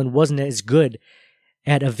Josh Allen wasn't as good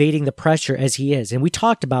at evading the pressure as he is. And we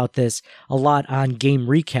talked about this a lot on game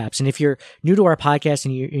recaps. And if you're new to our podcast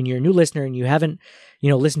and you're a new listener and you haven't,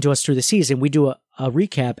 listened to us through the season, we do a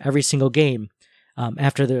recap every single game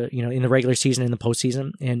after in the regular season and the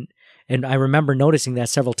postseason. And I remember noticing that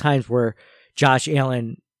several times where Josh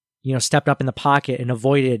Allen, stepped up in the pocket and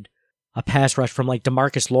avoided a pass rush from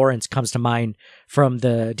DeMarcus Lawrence comes to mind from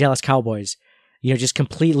the Dallas Cowboys, just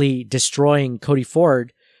completely destroying Cody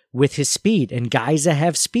Ford with his speed. And guys that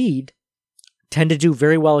have speed tend to do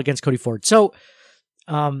very well against Cody Ford. So,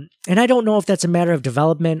 and I don't know if that's a matter of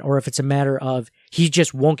development or if it's a matter of he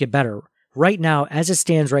just won't get better. Right now, as it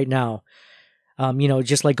stands right now,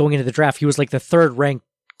 just like going into the draft, he was the third ranked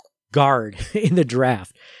guard in the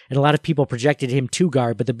draft. And a lot of people projected him to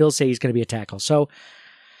guard, but the Bills say he's going to be a tackle. So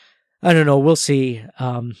I don't know. We'll see.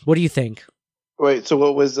 What do you think? Wait, so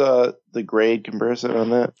what was the grade comparison on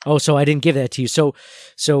that? Oh, so I didn't give that to you. So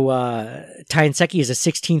Ty Nsekhe is a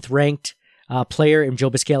 16th ranked player, and Joe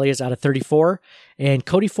Biscaglia is out of 34, and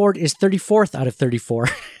Cody Ford is 34th out of 34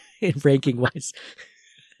 in ranking wise.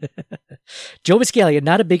 Joe Biscaglia,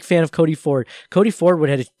 not a big fan of Cody Ford. Cody Ford would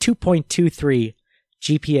have a 2.23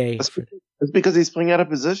 GPA. That's because he's playing out of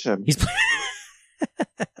position.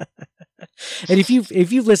 And if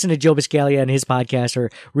you've listened to Joe Biscaglia and his podcast or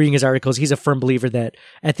reading his articles, he's a firm believer that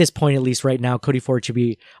at this point, at least right now, Cody Ford should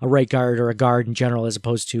be a right guard or a guard in general as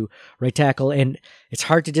opposed to right tackle. And it's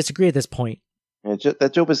hard to disagree at this point. Yeah,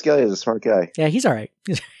 that Joe Biscaglia is a smart guy. Yeah, he's all right.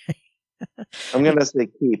 I'm going to say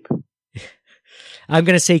keep. I'm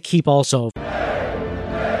going to say keep also.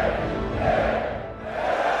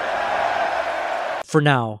 For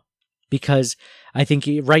now, because I think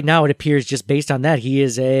right now it appears just based on that, he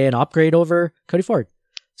is an upgrade over Cody Ford.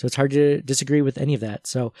 So it's hard to disagree with any of that.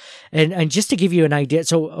 So, and just to give you an idea,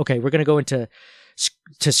 so, okay, we're going to go into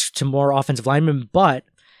to more offensive linemen, but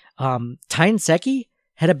Ty Nsekhe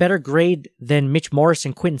had a better grade than Mitch Morse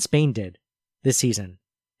and Quentin Spain did this season.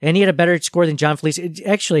 And he had a better score than John Felice.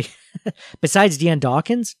 Actually, besides Deion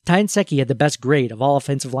Dawkins, Ty Nsekhe had the best grade of all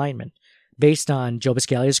offensive linemen based on Joe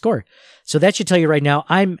Biscaglia's score. So that should tell you right now,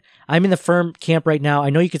 I'm in the firm camp right now. I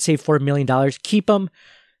know you could save $4 million. Keep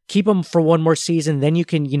him for one more season. Then you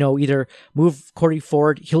can, either move Cody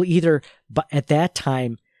Ford. He'll either, at that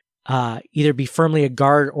time, either be firmly a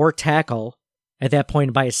guard or tackle at that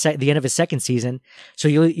point by the end of his second season. So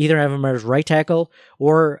you'll either have him as right tackle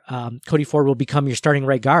or Cody Ford will become your starting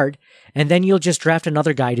right guard. And then you'll just draft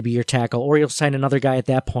another guy to be your tackle, or you'll sign another guy at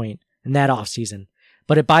that point in that offseason.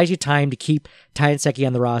 But it buys you time to keep Ty Nsekhe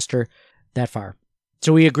on the roster that far.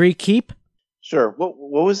 So we agree, keep? Sure. What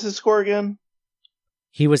was his score again?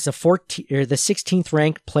 He was the 16th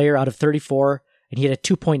ranked player out of 34, and he had a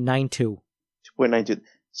 2.92. 2.92.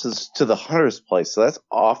 So it's to the 100th place. So that's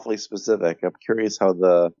awfully specific. I'm curious how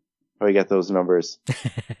he got those numbers.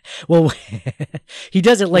 Well, he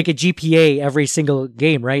does it like a GPA every single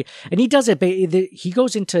game, right? And he does it. He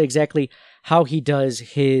goes into exactly how he does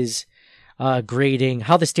his grading,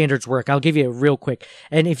 how the standards work. I'll give you a real quick.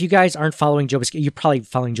 And if you guys aren't following Joe Biscaglia, you're probably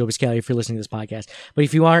following Joe Biscaglia if you're listening to this podcast. But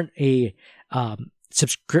if you aren't a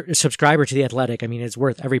subscriber to The Athletic, I mean, it's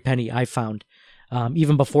worth every penny I found,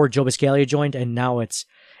 even before Joe Biscaglia joined. And now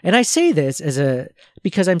and I say this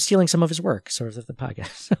because I'm stealing some of his work, sort of the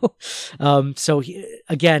podcast. So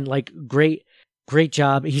again, like great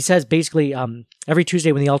job. He says basically, every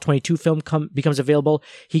Tuesday when the All-22 film becomes available,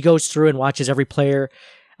 he goes through and watches every player,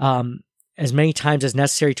 as many times as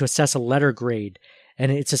necessary to assess a letter grade.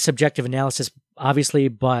 And it's a subjective analysis, obviously,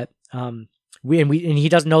 but, he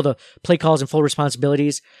doesn't know the play calls and full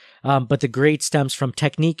responsibilities, but the grade stems from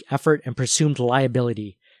technique, effort, and presumed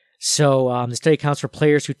liability. So the study accounts for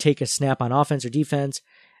players who take a snap on offense or defense.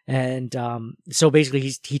 And so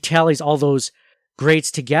basically he tallies all those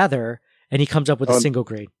grades together and he comes up with a single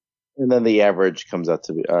grade. And then the average comes out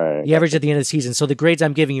to be all right. The average at the end of the season. So the grades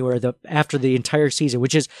I'm giving you are after the entire season,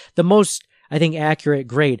 which is the most, I think, accurate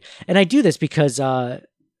grade. And I do this because I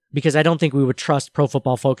don't think we would trust Pro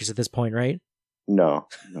Football Focus at this point, right? No.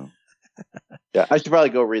 Yeah, I should probably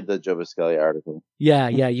go read the Joe Biscaglia article. Yeah,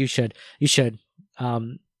 you should.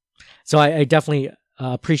 So I definitely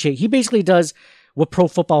appreciate. He basically does what Pro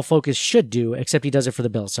Football Focus should do, except he does it for the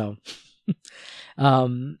Bills. So,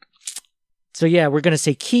 so yeah, we're gonna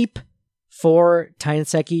say keep for Ty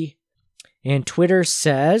Nsekhe, and Twitter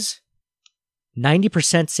says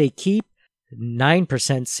 90% say keep,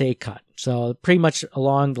 9% say cut. So pretty much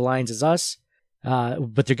along the lines as us.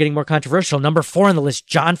 But they're getting more controversial. Number 4 on the list,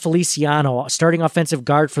 Jon Feliciano, starting offensive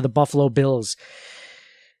guard for the Buffalo Bills.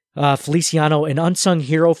 Feliciano, an unsung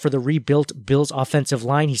hero for the rebuilt Bills offensive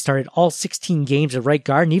line. He started all 16 games at right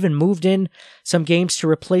guard and even moved in some games to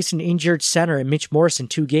replace an injured center and Mitch Morse in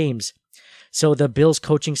 2 games. So the Bills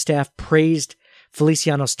coaching staff praised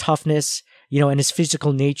Feliciano's toughness, and his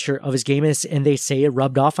physical nature of his game, and they say it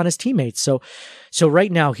rubbed off on his teammates. So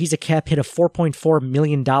right now he's a cap hit of $4.4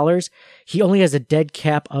 million. He only has a dead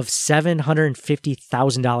cap of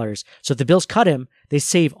 $750,000. So if the Bills cut him, they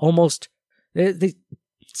save roughly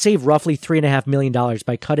 $3.5 million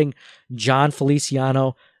by cutting Jon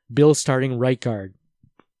Feliciano, Bills starting right guard.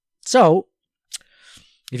 So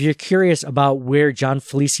if you're curious about where Jon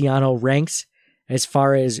Feliciano ranks as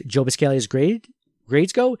far as Joe Biscaglia's grades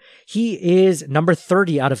go, he is number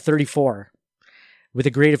 30 out of 34 with a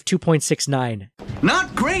grade of 2.69.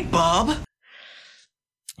 Not great, Bob.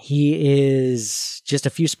 He is just a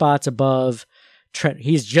few spots above Trent.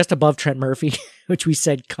 He's just above Trent Murphy, which we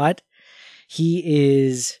said cut. He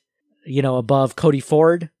is, above Cody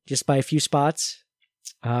Ford just by a few spots.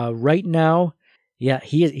 Right now, yeah,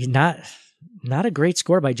 he's not a great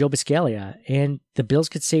score by Joe Biscaglia, and the Bills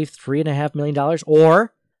could save $3.5 million,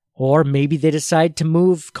 or maybe they decide to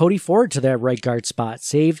move Cody Ford to that right guard spot,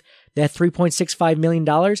 save that $3.65 million,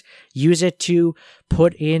 use it to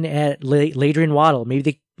put in at Ladrian Waddle.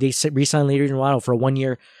 Maybe they re-sign Ladrian Waddle for a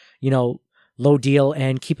 1-year, low deal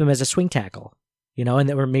and keep him as a swing tackle,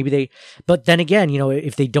 or maybe but then again,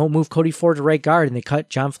 if they don't move Cody Ford to right guard and they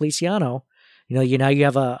cut Jon Feliciano, now you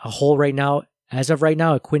have a hole right now, as of right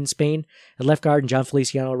now, at Quinn Spain at left guard and Jon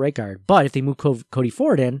Feliciano at right guard. But if they move Cody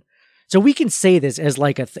Ford in, so we can say this as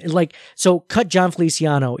so cut Jon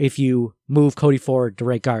Feliciano if you move Cody Ford to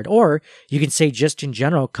right guard, or you can say just in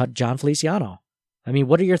general, cut Jon Feliciano. I mean,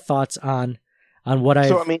 what are your thoughts on what I?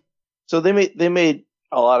 So they made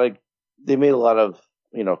a lot of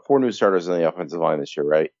 4 new starters in the offensive line this year,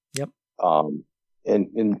 right? Yep. And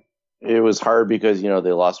it was hard because they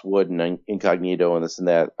lost Wood and Incognito and this and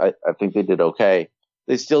that. I think they did okay.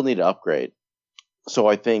 They still need to upgrade. So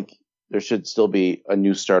I think there should still be a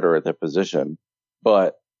new starter at that position,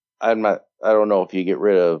 but I don't know if you get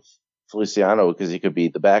rid of Feliciano because he could be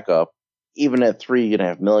the backup, even at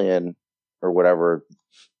 $3.5 million or whatever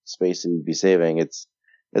space you'd be saving. It's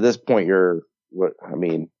at this point you're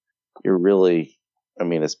really,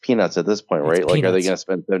 it's peanuts at this point, right? It's like, are they peanuts.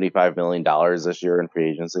 going to spend $75 million this year in free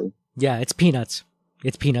agency? Yeah, it's peanuts.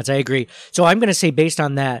 It's peanuts. I agree. So I'm going to say, based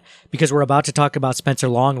on that, because we're about to talk about Spencer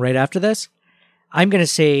Long right after this, I'm going to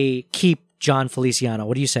say keep John Feliciano.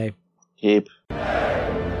 What do you say? Keep.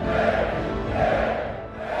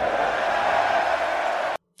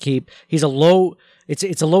 Keep. He's a low.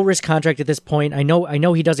 It's a low risk contract at this point. I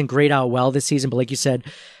know he doesn't grade out well this season, but like you said,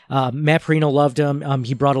 Matt Perino loved him.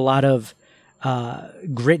 He brought a lot of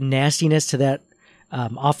grit and nastiness to that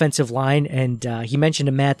offensive line, and he mentioned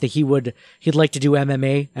to Matt that he'd like to do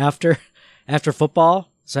MMA after football.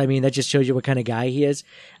 So I mean, that just shows you what kind of guy he is.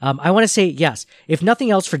 I want to say yes. If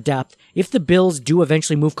nothing else for depth, if the Bills do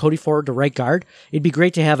eventually move Cody Ford to right guard, it'd be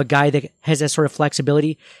great to have a guy that has that sort of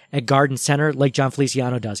flexibility at guard and center like John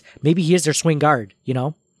Feliciano does. Maybe he is their swing guard, you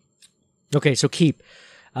know? Okay, so keep.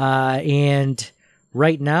 And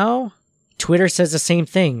right now, Twitter says the same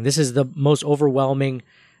thing. This is the most overwhelming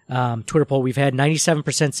Twitter poll we've had.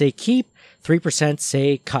 97% say keep, 3%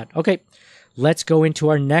 say cut. Okay, let's go into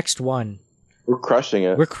our next one. We're crushing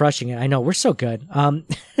it. We're crushing it. I know. We're so good.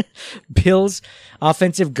 Bills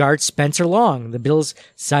offensive guard Spencer Long. The Bills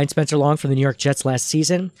signed Spencer Long from the New York Jets last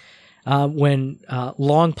season. When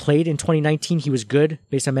Long played in 2019, he was good,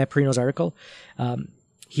 based on Matt Perino's article.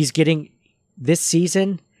 He's getting this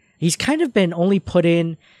season. He's kind of been only put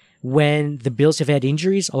in when the Bills have had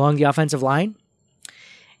injuries along the offensive line.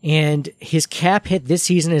 And his cap hit this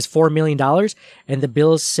season is $4 million, and the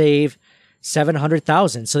Bills save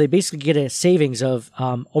 $700,000. So they basically get a savings of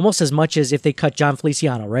almost as much as if they cut John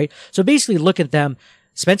Feliciano, right? So basically, look at them: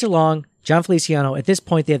 Spencer Long, John Feliciano. At this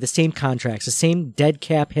point, they have the same contracts, the same dead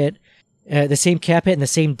cap hit, and the same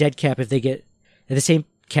dead cap if they get the same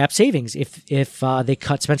cap savings if they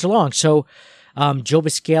cut Spencer Long. So Joe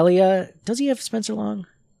Biscaglia, does he have Spencer Long?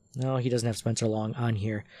 No, he doesn't have Spencer Long on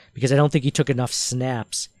here because I don't think he took enough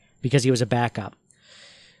snaps because he was a backup.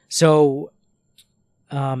 So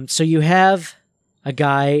you have a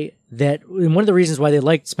guy that, and one of the reasons why they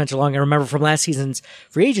liked Spencer Long, I remember from last season's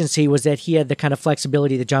free agency, was that he had the kind of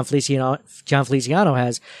flexibility that John Feliciano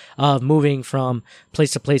has of moving from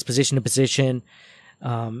place to place, position to position.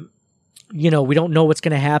 We don't know what's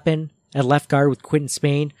going to happen at left guard with Quinton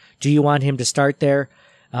Spain. Do you want him to start there?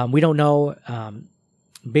 We don't know.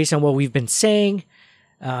 Based on what we've been saying,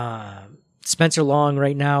 Spencer Long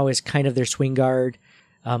right now is kind of their swing guard.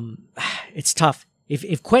 It's tough.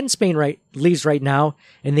 If Quentin Spain leaves right now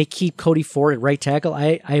and they keep Cody Ford at right tackle,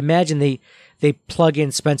 I imagine they plug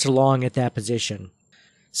in Spencer Long at that position.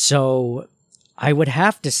 So I would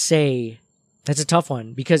have to say that's a tough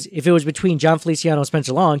one, because if it was between John Feliciano and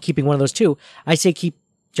Spencer Long, keeping one of those two, I say keep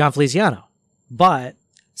John Feliciano. But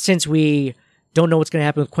since we don't know what's going to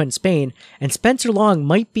happen with Quentin Spain, and Spencer Long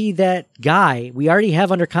might be that guy we already have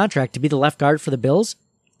under contract to be the left guard for the Bills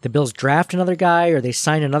draft another guy or they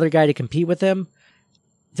sign another guy to compete with him.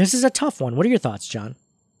 This is a tough one. What are your thoughts, John?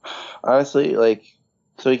 Honestly,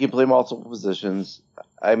 so he can play multiple positions.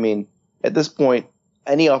 I mean, at this point,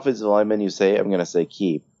 any offensive lineman you say, I'm going to say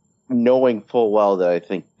keep, knowing full well that I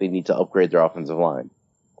think they need to upgrade their offensive line.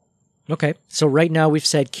 Okay, so right now we've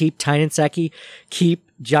said keep Tynan Secchi, keep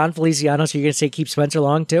John Feliciano, so you're going to say keep Spencer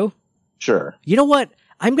Long too? Sure. You know what?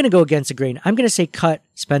 I'm going to go against the grain. I'm going to say cut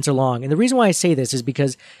Spencer Long. And the reason why I say this is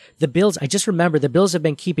because the Bills, I just remember the Bills have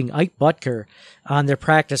been keeping Ike Butker on their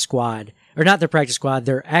practice squad, or not their practice squad,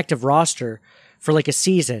 their active roster for like a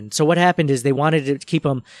season. So what happened is they wanted to keep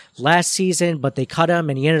him last season, but they cut him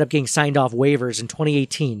and he ended up getting signed off waivers in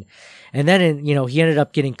 2018. And then, he ended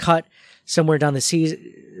up getting cut somewhere down the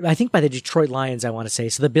season, I think by the Detroit Lions, I want to say.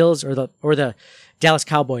 So the Bills or the Dallas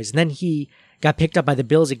Cowboys. And then he got picked up by the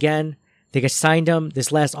Bills again. They signed him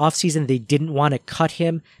this last offseason. They didn't want to cut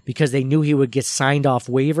him because they knew he would get signed off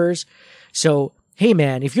waivers. So, hey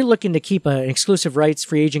man, if you're looking to keep an exclusive rights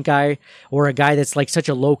free agent guy or a guy that's like such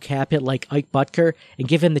a low cap hit like Ike Butker and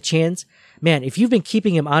give him the chance, man, if you've been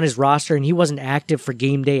keeping him on his roster and he wasn't active for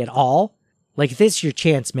game day at all, like this is your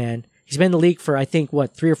chance, man. He's been in the league for, I think,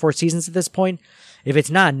 3 or 4 seasons at this point. If it's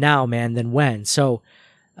not now, man, then when? So,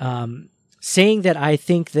 saying that I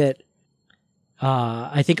think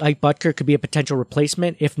Ike Butker could be a potential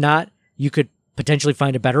replacement. If not, you could potentially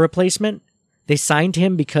find a better replacement. They signed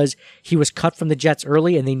him because he was cut from the Jets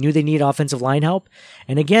early and they knew they needed offensive line help.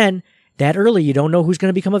 And again, that early, you don't know who's going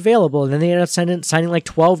to become available. And then they ended up signing like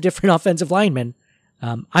 12 different offensive linemen.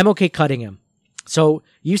 I'm okay cutting him. So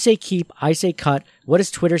you say keep, I say cut. What does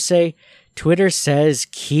Twitter say? Twitter says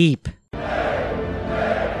keep.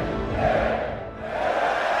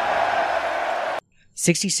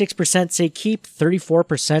 66% say keep,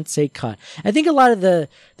 34% say cut. I think a lot of the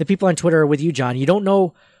people on Twitter are with you, John. You don't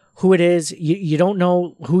know who it is. You don't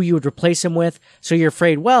know who you would replace him with. So you're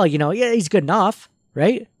afraid, well, yeah, he's good enough,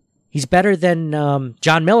 right? He's better than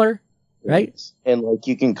John Miller, right? And like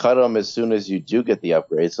you can cut him as soon as you do get the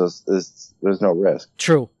upgrade, so there's no risk.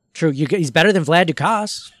 True. He's better than Vlad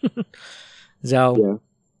Dukas. So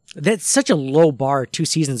that's such a low bar 2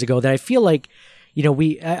 seasons ago that I feel like,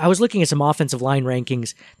 I was looking at some offensive line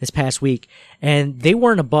rankings this past week, and they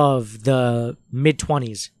weren't above the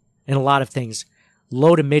mid-20s in a lot of things,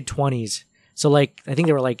 low to mid-20s. So like, I think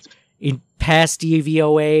they were like in pass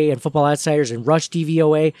DVOA and Football Outsiders and rush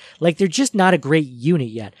DVOA. Like, they're just not a great unit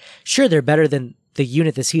yet. Sure, they're better than the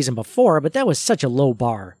unit the season before, but that was such a low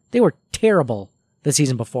bar. They were terrible the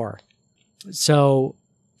season before. So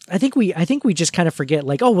I think we just kind of forget,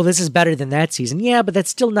 like, oh, well, this is better than that season. Yeah, but that's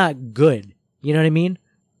still not good. You know what I mean?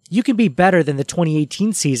 You can be better than the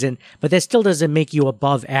 2018 season, but that still doesn't make you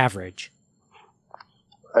above average.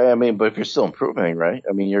 I mean, but if you're still improving, right?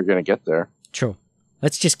 I mean, you're going to get there. True.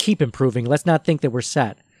 Let's just keep improving. Let's not think that we're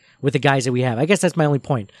set with the guys that we have. I guess that's my only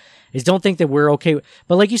point, is don't think that we're okay.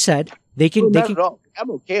 But like you said, they can. Not at all.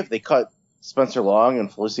 I'm okay if they cut Spencer Long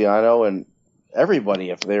and Feliciano and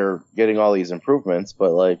everybody if they're getting all these improvements.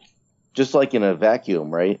 But like, just like in a vacuum,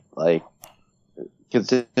 right? Like,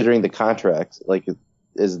 considering the contract, like,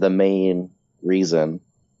 is the main reason.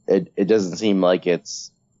 It doesn't seem like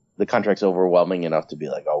the contract's overwhelming enough to be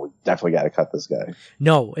like, oh, we definitely got to cut this guy.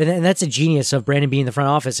 No, and that's a genius of Brandon being in the front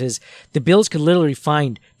office, is the Bills could literally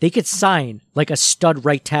they could sign like a stud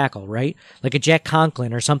right tackle, right? Like a Jack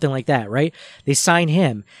Conklin or something like that, right? They sign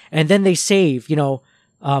him, and then they save,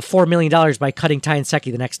 $4 million by cutting Ty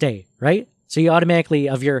Nsekhe the next day, right? So you automatically,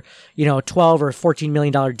 of your, $12 or $14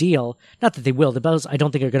 million deal, not that they will, the Bills, I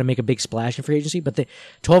don't think are going to make a big splash in free agency, but the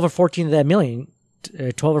 12 or 14 of that million,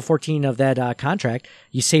 12 or 14 of that contract,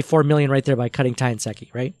 you save $4 million right there by cutting Ty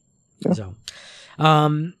Nsekhe, right? Yeah. So,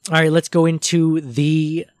 all right, let's go into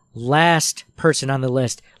the last person on the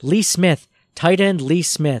list, Lee Smith, tight end Lee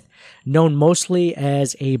Smith, known mostly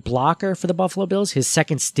as a blocker for the Buffalo Bills, his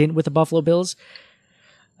second stint with the Buffalo Bills.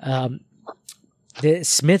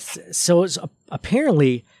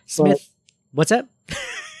 Apparently Smith, what's that?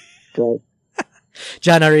 Go.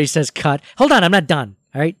 John already says cut. Hold on, I'm not done.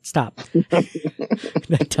 All right, stop.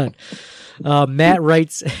 Not done. Matt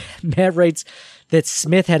writes that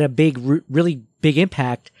Smith had a really big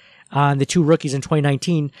impact on the 2 rookies in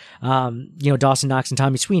 2019. Dawson Knox and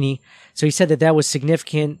Tommy Sweeney. So he said that was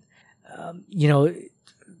significant.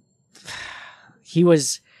 He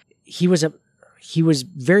was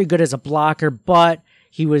very good as a blocker, but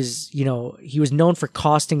he was known for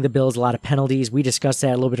costing the Bills a lot of penalties. We discussed that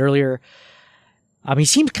a little bit earlier. He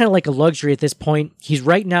seems kind of like a luxury at this point. He has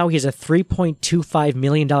a $3.25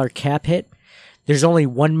 million cap hit. There's only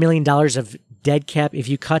 $1 million of dead cap if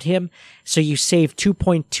you cut him. So you save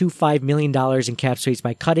 $2.25 million in cap space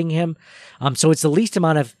by cutting him. So it's the least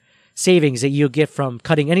amount of savings that you'll get from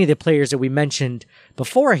cutting any of the players that we mentioned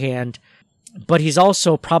beforehand. But he's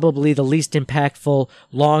also probably the least impactful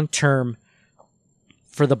long-term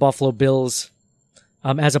for the Buffalo Bills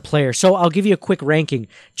as a player. So I'll give you a quick ranking.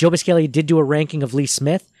 Joe Biscaglia did do a ranking of Lee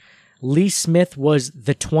Smith. Lee Smith was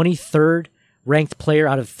the 23rd ranked player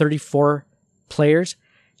out of 34 players.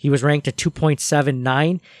 He was ranked at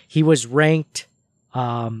 2.79. He was ranked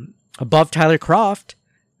above Tyler Kroft,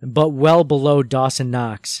 but well below Dawson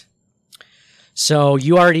Knox. So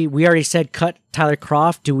we already said cut Tyler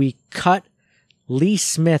Kroft. Do we cut Lee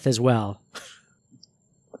Smith as well?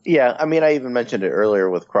 Yeah, I even mentioned it earlier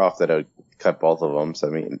with Kroft that I would cut both of them. So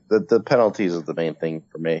the penalties is the main thing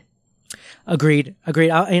for me. Agreed.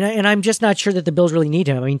 And I'm just not sure that the Bills really need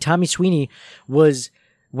him. Tommy Sweeney was,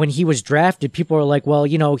 when he was drafted, people were like, well,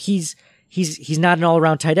 he's not an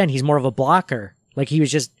all-around tight end. He's more of a blocker. Like, he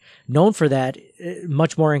was just known for that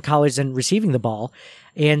much more in college than receiving the ball.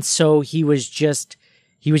 And so he was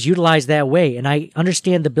utilized that way. And I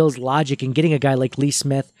understand the Bills' logic in getting a guy like Lee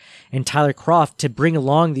Smith and Tyler Kroft to bring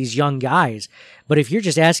along these young guys. But if you're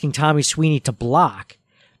just asking Tommy Sweeney to block,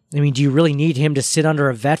 do you really need him to sit under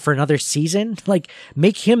a vet for another season? Like,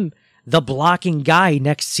 make him the blocking guy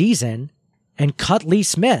next season and cut Lee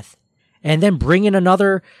Smith. And then bring in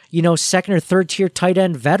another, second or third tier tight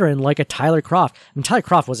end veteran like a Tyler Kroft. Tyler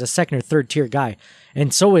Kroft was a second or third tier guy.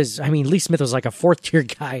 And so Lee Smith was like a 4th tier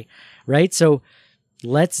guy, right? So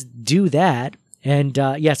let's do that. And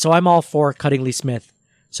so I'm all for cutting Lee Smith.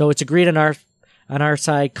 So it's agreed on our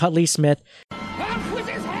side, cut Lee Smith. Off with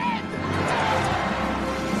his head!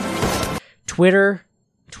 Twitter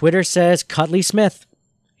says cut Lee Smith.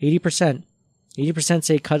 80%. 80%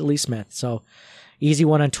 say cut Lee Smith. So, Easy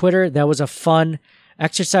one on Twitter. That was a fun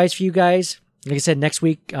exercise for you guys. Like I said, next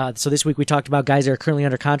week, so this week we talked about guys that are currently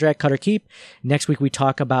under contract, cut or keep. Next week we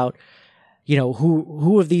talk about,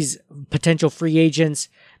 who of these potential free agents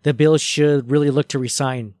the Bills should really look to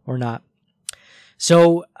resign or not.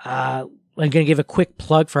 So I'm going to give a quick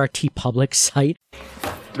plug for our TeePublic site.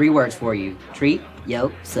 3 words for you. Treat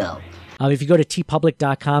yourself. If you go to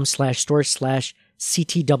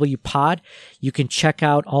tpublic.com/store/CTWpod, you can check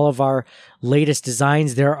out all of our latest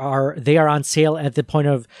designs. They are on sale at the point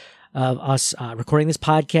of us recording this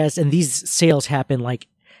podcast, and these sales happen like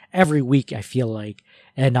every week, I feel like.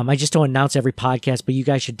 And I just don't announce every podcast, but you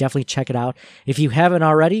guys should definitely check it out. If you haven't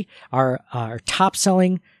already, our top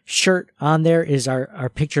selling shirt on there is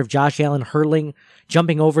our picture of Josh Allen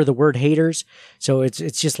jumping over the word haters. So it's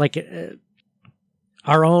just like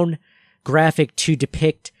our own graphic to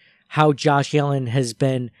depict how Josh Allen has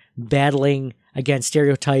been battling against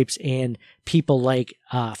stereotypes and people like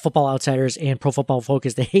Football Outsiders and Pro Football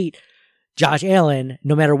Focus that hate Josh Allen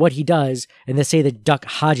no matter what he does, and they say that Duck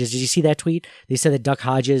Hodges, did you see that tweet? They said that Duck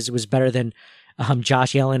Hodges was better than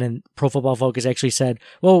Josh Allen, and Pro Football Focus actually said,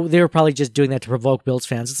 well, they were probably just doing that to provoke Bills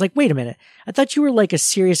fans. It's like, wait a minute. I thought you were like a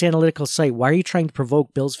serious analytical site. Why are you trying to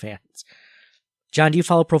provoke Bills fans? John, do you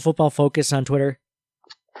follow Pro Football Focus on Twitter?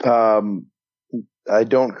 I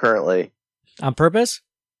don't currently. On purpose?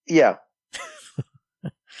 Yeah.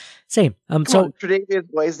 Same. So Tre'Davious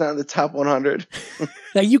White's not in the top 100.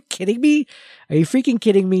 Are you kidding me? Are you freaking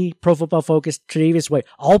kidding me? Pro Football Focus, Tre'Davious White,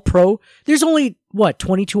 All Pro. There's only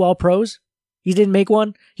 22 All Pros. He didn't make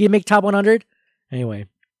one. He didn't make top 100. Anyway,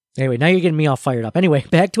 now you're getting me all fired up. Anyway,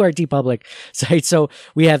 back to our TeePublic site. So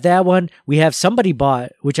we have that one. We have Somebody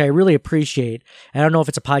Bought, which I really appreciate. I don't know if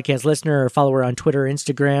it's a podcast listener or follower on Twitter,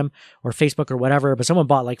 Instagram, or Facebook or whatever, but someone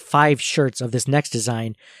bought like 5 shirts of this next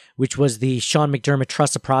design, which was the Sean McDermott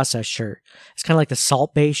Trust the Process shirt. It's kind of like the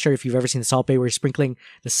Salt Bae shirt, if you've ever seen the Salt Bae, where he's sprinkling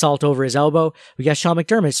the salt over his elbow. We got Sean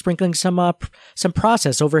McDermott sprinkling some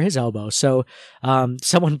process over his elbow. So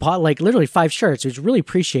someone bought like literally 5 shirts, which really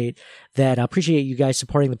appreciate that. I appreciate you guys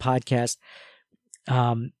supporting the podcast.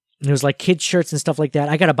 It was like kids shirts and stuff like that.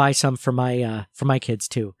 I got to buy some for my kids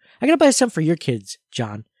too. I got to buy some for your kids,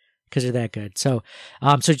 John, because they're that good. So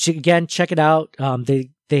again, check it out.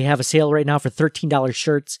 They have a sale right now for $13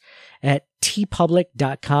 shirts at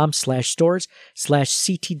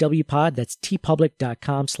tpublic.com/stores/CTWpod. That's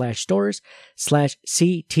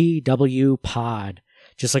tpublic.com/stores/CTWpod.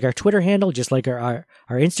 Just like our Twitter handle, just like our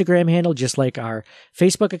Instagram handle, just like our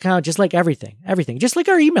Facebook account, just like everything, just like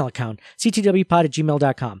our email account,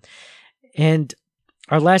 ctwpod@gmail.com. And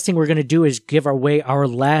our last thing we're going to do is give away our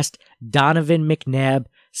last Donovan McNabb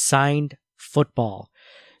signed football.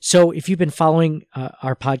 So if you've been following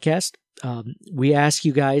our podcast, we ask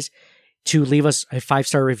you guys to leave us a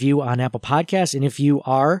 5-star review on Apple Podcasts. And if you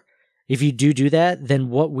do that, then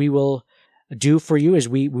what we will do for you is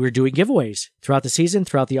we're doing giveaways throughout the season,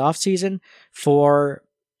 throughout the off season for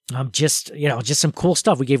just some cool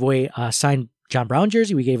stuff. We gave away a signed John Brown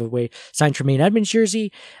jersey. We gave away signed Tremaine Edmonds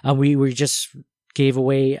jersey. We just gave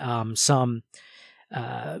away some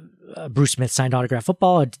Bruce Smith signed autograph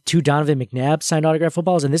football, 2 Donovan McNabb signed autograph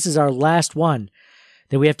footballs, and this is our last one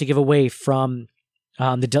that we have to give away from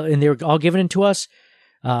and they were all given to us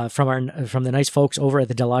from the nice folks over at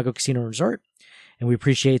the Del Lago Casino and Resort, and we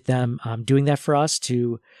appreciate them doing that for us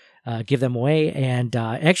to give them away. And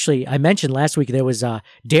actually, I mentioned last week there was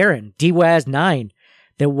Darren DWAZ9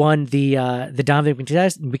 that won the Donovan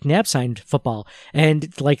McNabb signed football,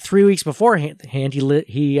 and like 3 weeks beforehand,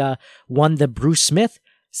 he won the Bruce Smith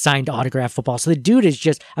signed autograph football. So the dude is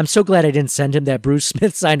just, I'm so glad I didn't send him that Bruce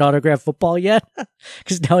Smith signed autograph football yet,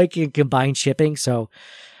 because now I can combine shipping. So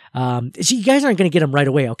you guys aren't going to get them right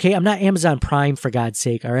away, okay? I'm not Amazon Prime, for God's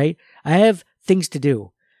sake, all right? I have things to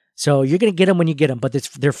do. So you're going to get them when you get them, but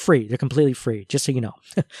they're free. They're completely free, just so you know.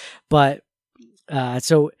 But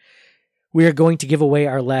so we are going to give away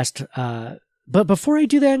our last. But before I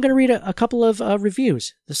do that, I'm going to read a couple of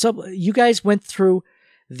reviews. You guys went through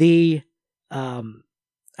the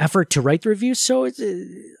effort to write the reviews, so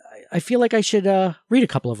I feel like I should read a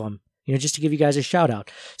couple of them, just to give you guys a shout out.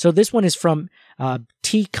 So this one is from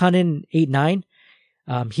T Cunnin 89.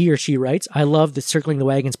 He or she writes, "I love the Circling the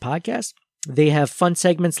Wagons podcast. They have fun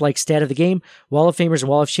segments like Stat of the Game, Wall of Famers, and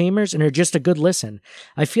Wall of Shamers, and are just a good listen.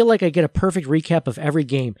 I feel like I get a perfect recap of every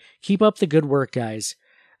game. Keep up the good work, guys."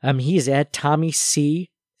 He is at Tommy C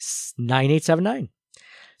 9879.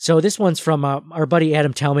 So this one's from our buddy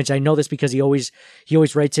Adam Talmadge. I know this because he always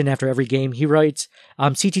writes in after every game. He writes,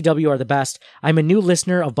 "CTW are the best. I'm a new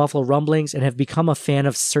listener of Buffalo Rumblings and have become a fan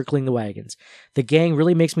of Circling the Wagons. The gang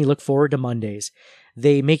really makes me look forward to Mondays.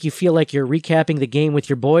 They make you feel like you're recapping the game with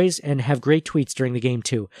your boys and have great tweets during the game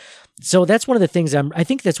too. So that's one of the things I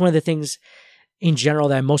think that's one of the things in general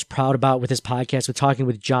that I'm most proud about with this podcast, with talking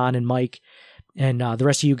with John and Mike and the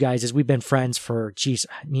rest of you guys, is we've been friends for,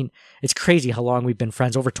 it's crazy how long we've been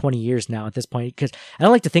friends, over 20 years now at this point, because I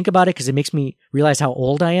don't like to think about it because it makes me realize how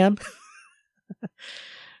old I am.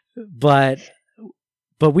 But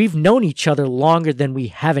we've known each other longer than we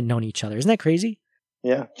haven't known each other. Isn't that crazy?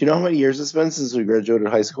 Yeah. Do you know how many years it's been since we graduated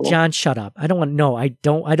high school? John, shut up. I don't want to know. I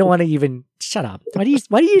don't want to even shut up. Why do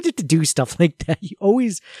you get to do stuff like that? You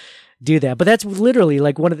always do that. But that's literally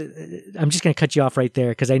like one of the, I'm just going to cut you off right there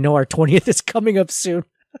because I know our 20th is coming up soon.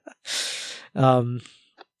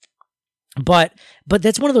 But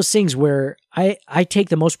that's one of those things where I take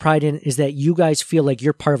the most pride in is that you guys feel like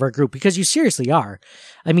you're part of our group, because you seriously are.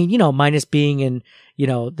 I mean, minus being in,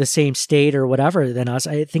 the same state or whatever than us.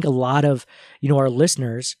 I think a lot of, our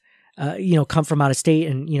listeners, come from out of state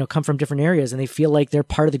and, come from different areas, and they feel like they're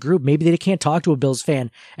part of the group. Maybe they can't talk to a Bills fan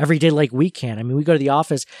every day like we can. I mean, we go to the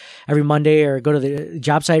office every Monday or go to the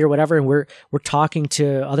job site or whatever, and we're talking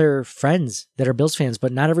to other friends that are Bills fans,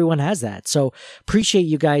 but not everyone has that. So appreciate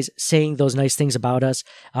you guys saying those nice things about us.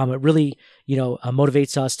 It really,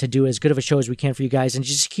 motivates us to do as good of a show as we can for you guys and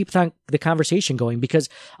just keep the conversation going, because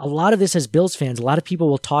a lot of this as Bills fans, a lot of people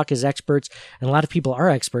will talk as experts and a lot of people are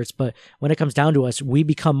experts, but when it comes down to us, we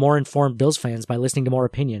become more informed Bills fans by listening to more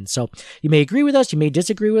opinions. So you may agree with us, you may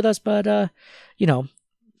disagree with us, but,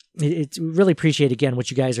 it's really appreciate again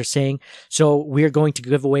what you guys are saying. So we're going to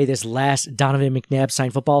give away this last Donovan McNabb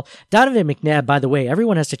signed football. Donovan McNabb, by the way,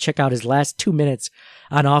 everyone has to check out his last 2 minutes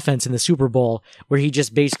on offense in the Super Bowl where he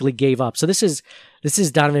just basically gave up. So this is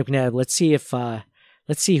Donovan McNabb. Let's see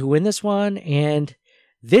who win this one. And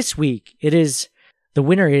this week the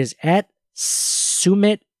winner is at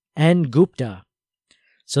Sumit N. Gupta.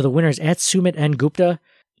 So the winner is at Sumit N. Gupta.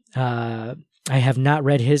 I have not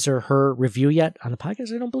read his or her review yet on the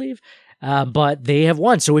podcast, I don't believe, but they have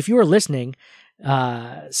won. So if you are listening,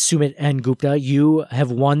 Sumit N. Gupta, you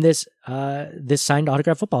have won this signed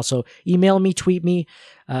autograph football. So email me, tweet me,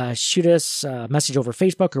 shoot us a message over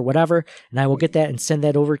Facebook or whatever, and I will get that and send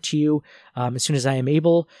that over to you as soon as I am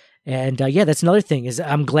able. And that's another thing is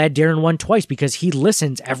I'm glad Darren won twice because he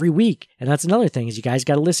listens every week. And that's another thing is you guys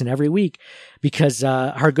got to listen every week because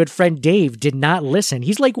our good friend Dave did not listen.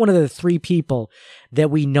 He's like one of the 3 people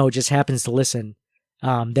that we know just happens to listen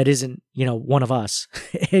that isn't, one of us.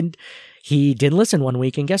 And he didn't listen one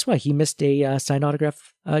week, and guess what? He missed a signed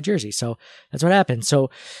autograph jersey. So that's what happened.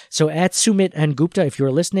 So at Sumit and Gupta, if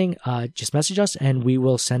you're listening, just message us and we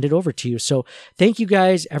will send it over to you. So thank you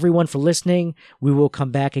guys, everyone, for listening. We will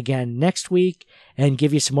come back again next week and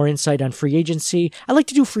give you some more insight on free agency. I like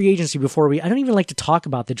to do free agency I don't even like to talk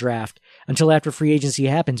about the draft until after free agency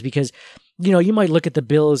happens because you might look at the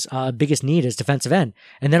Bills' biggest need as defensive end,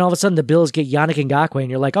 and then all of a sudden the Bills get Yannick Ngakoue,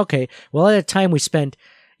 and you're like, okay, well, at the time we spent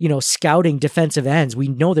scouting defensive ends, we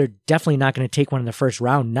know they're definitely not going to take one in the first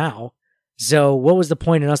round now. So what was the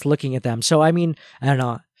point in us looking at them? So, I mean, I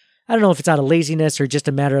don't know if it's out of laziness or just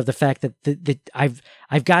a matter of the fact that I've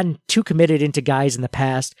gotten too committed into guys in the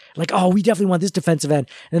past. Like, oh, we definitely want this defensive end.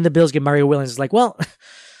 And then the Bills get Mario Williams. It's like, well,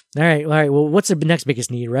 all right. Well, what's the next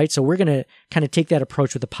biggest need, right? So we're going to kind of take that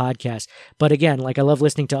approach with the podcast. But again, like I love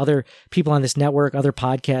listening to other people on this network, other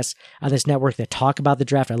podcasts on this network that talk about the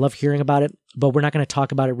draft. I love hearing about it, but we're not going to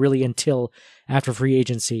talk about it really until after free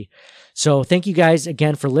agency. So thank you guys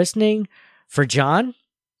again for listening. For John.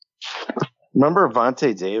 Remember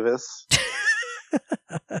Vontae Davis?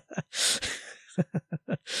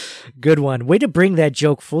 Good one. Way to bring that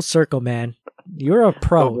joke full circle, man. You're a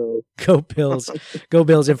pro. Go Bills. Go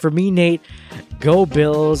Bills. And for me, Nate, go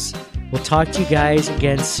Bills. We'll talk to you guys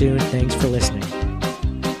again soon. Thanks for listening.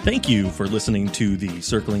 Thank you for listening to the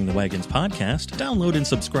Circling the Wagons podcast. Download and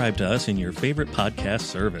subscribe to us in your favorite podcast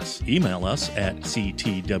service. Email us at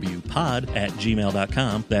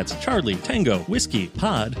ctwpod@gmail.com. That's Charlie Tango Whiskey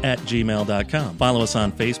Pod@gmail.com. Follow us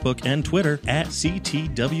on Facebook and Twitter at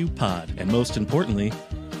CTWPod. And most importantly,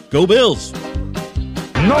 go Bills!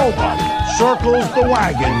 Nobody circles the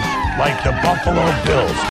wagons like the Buffalo Bills.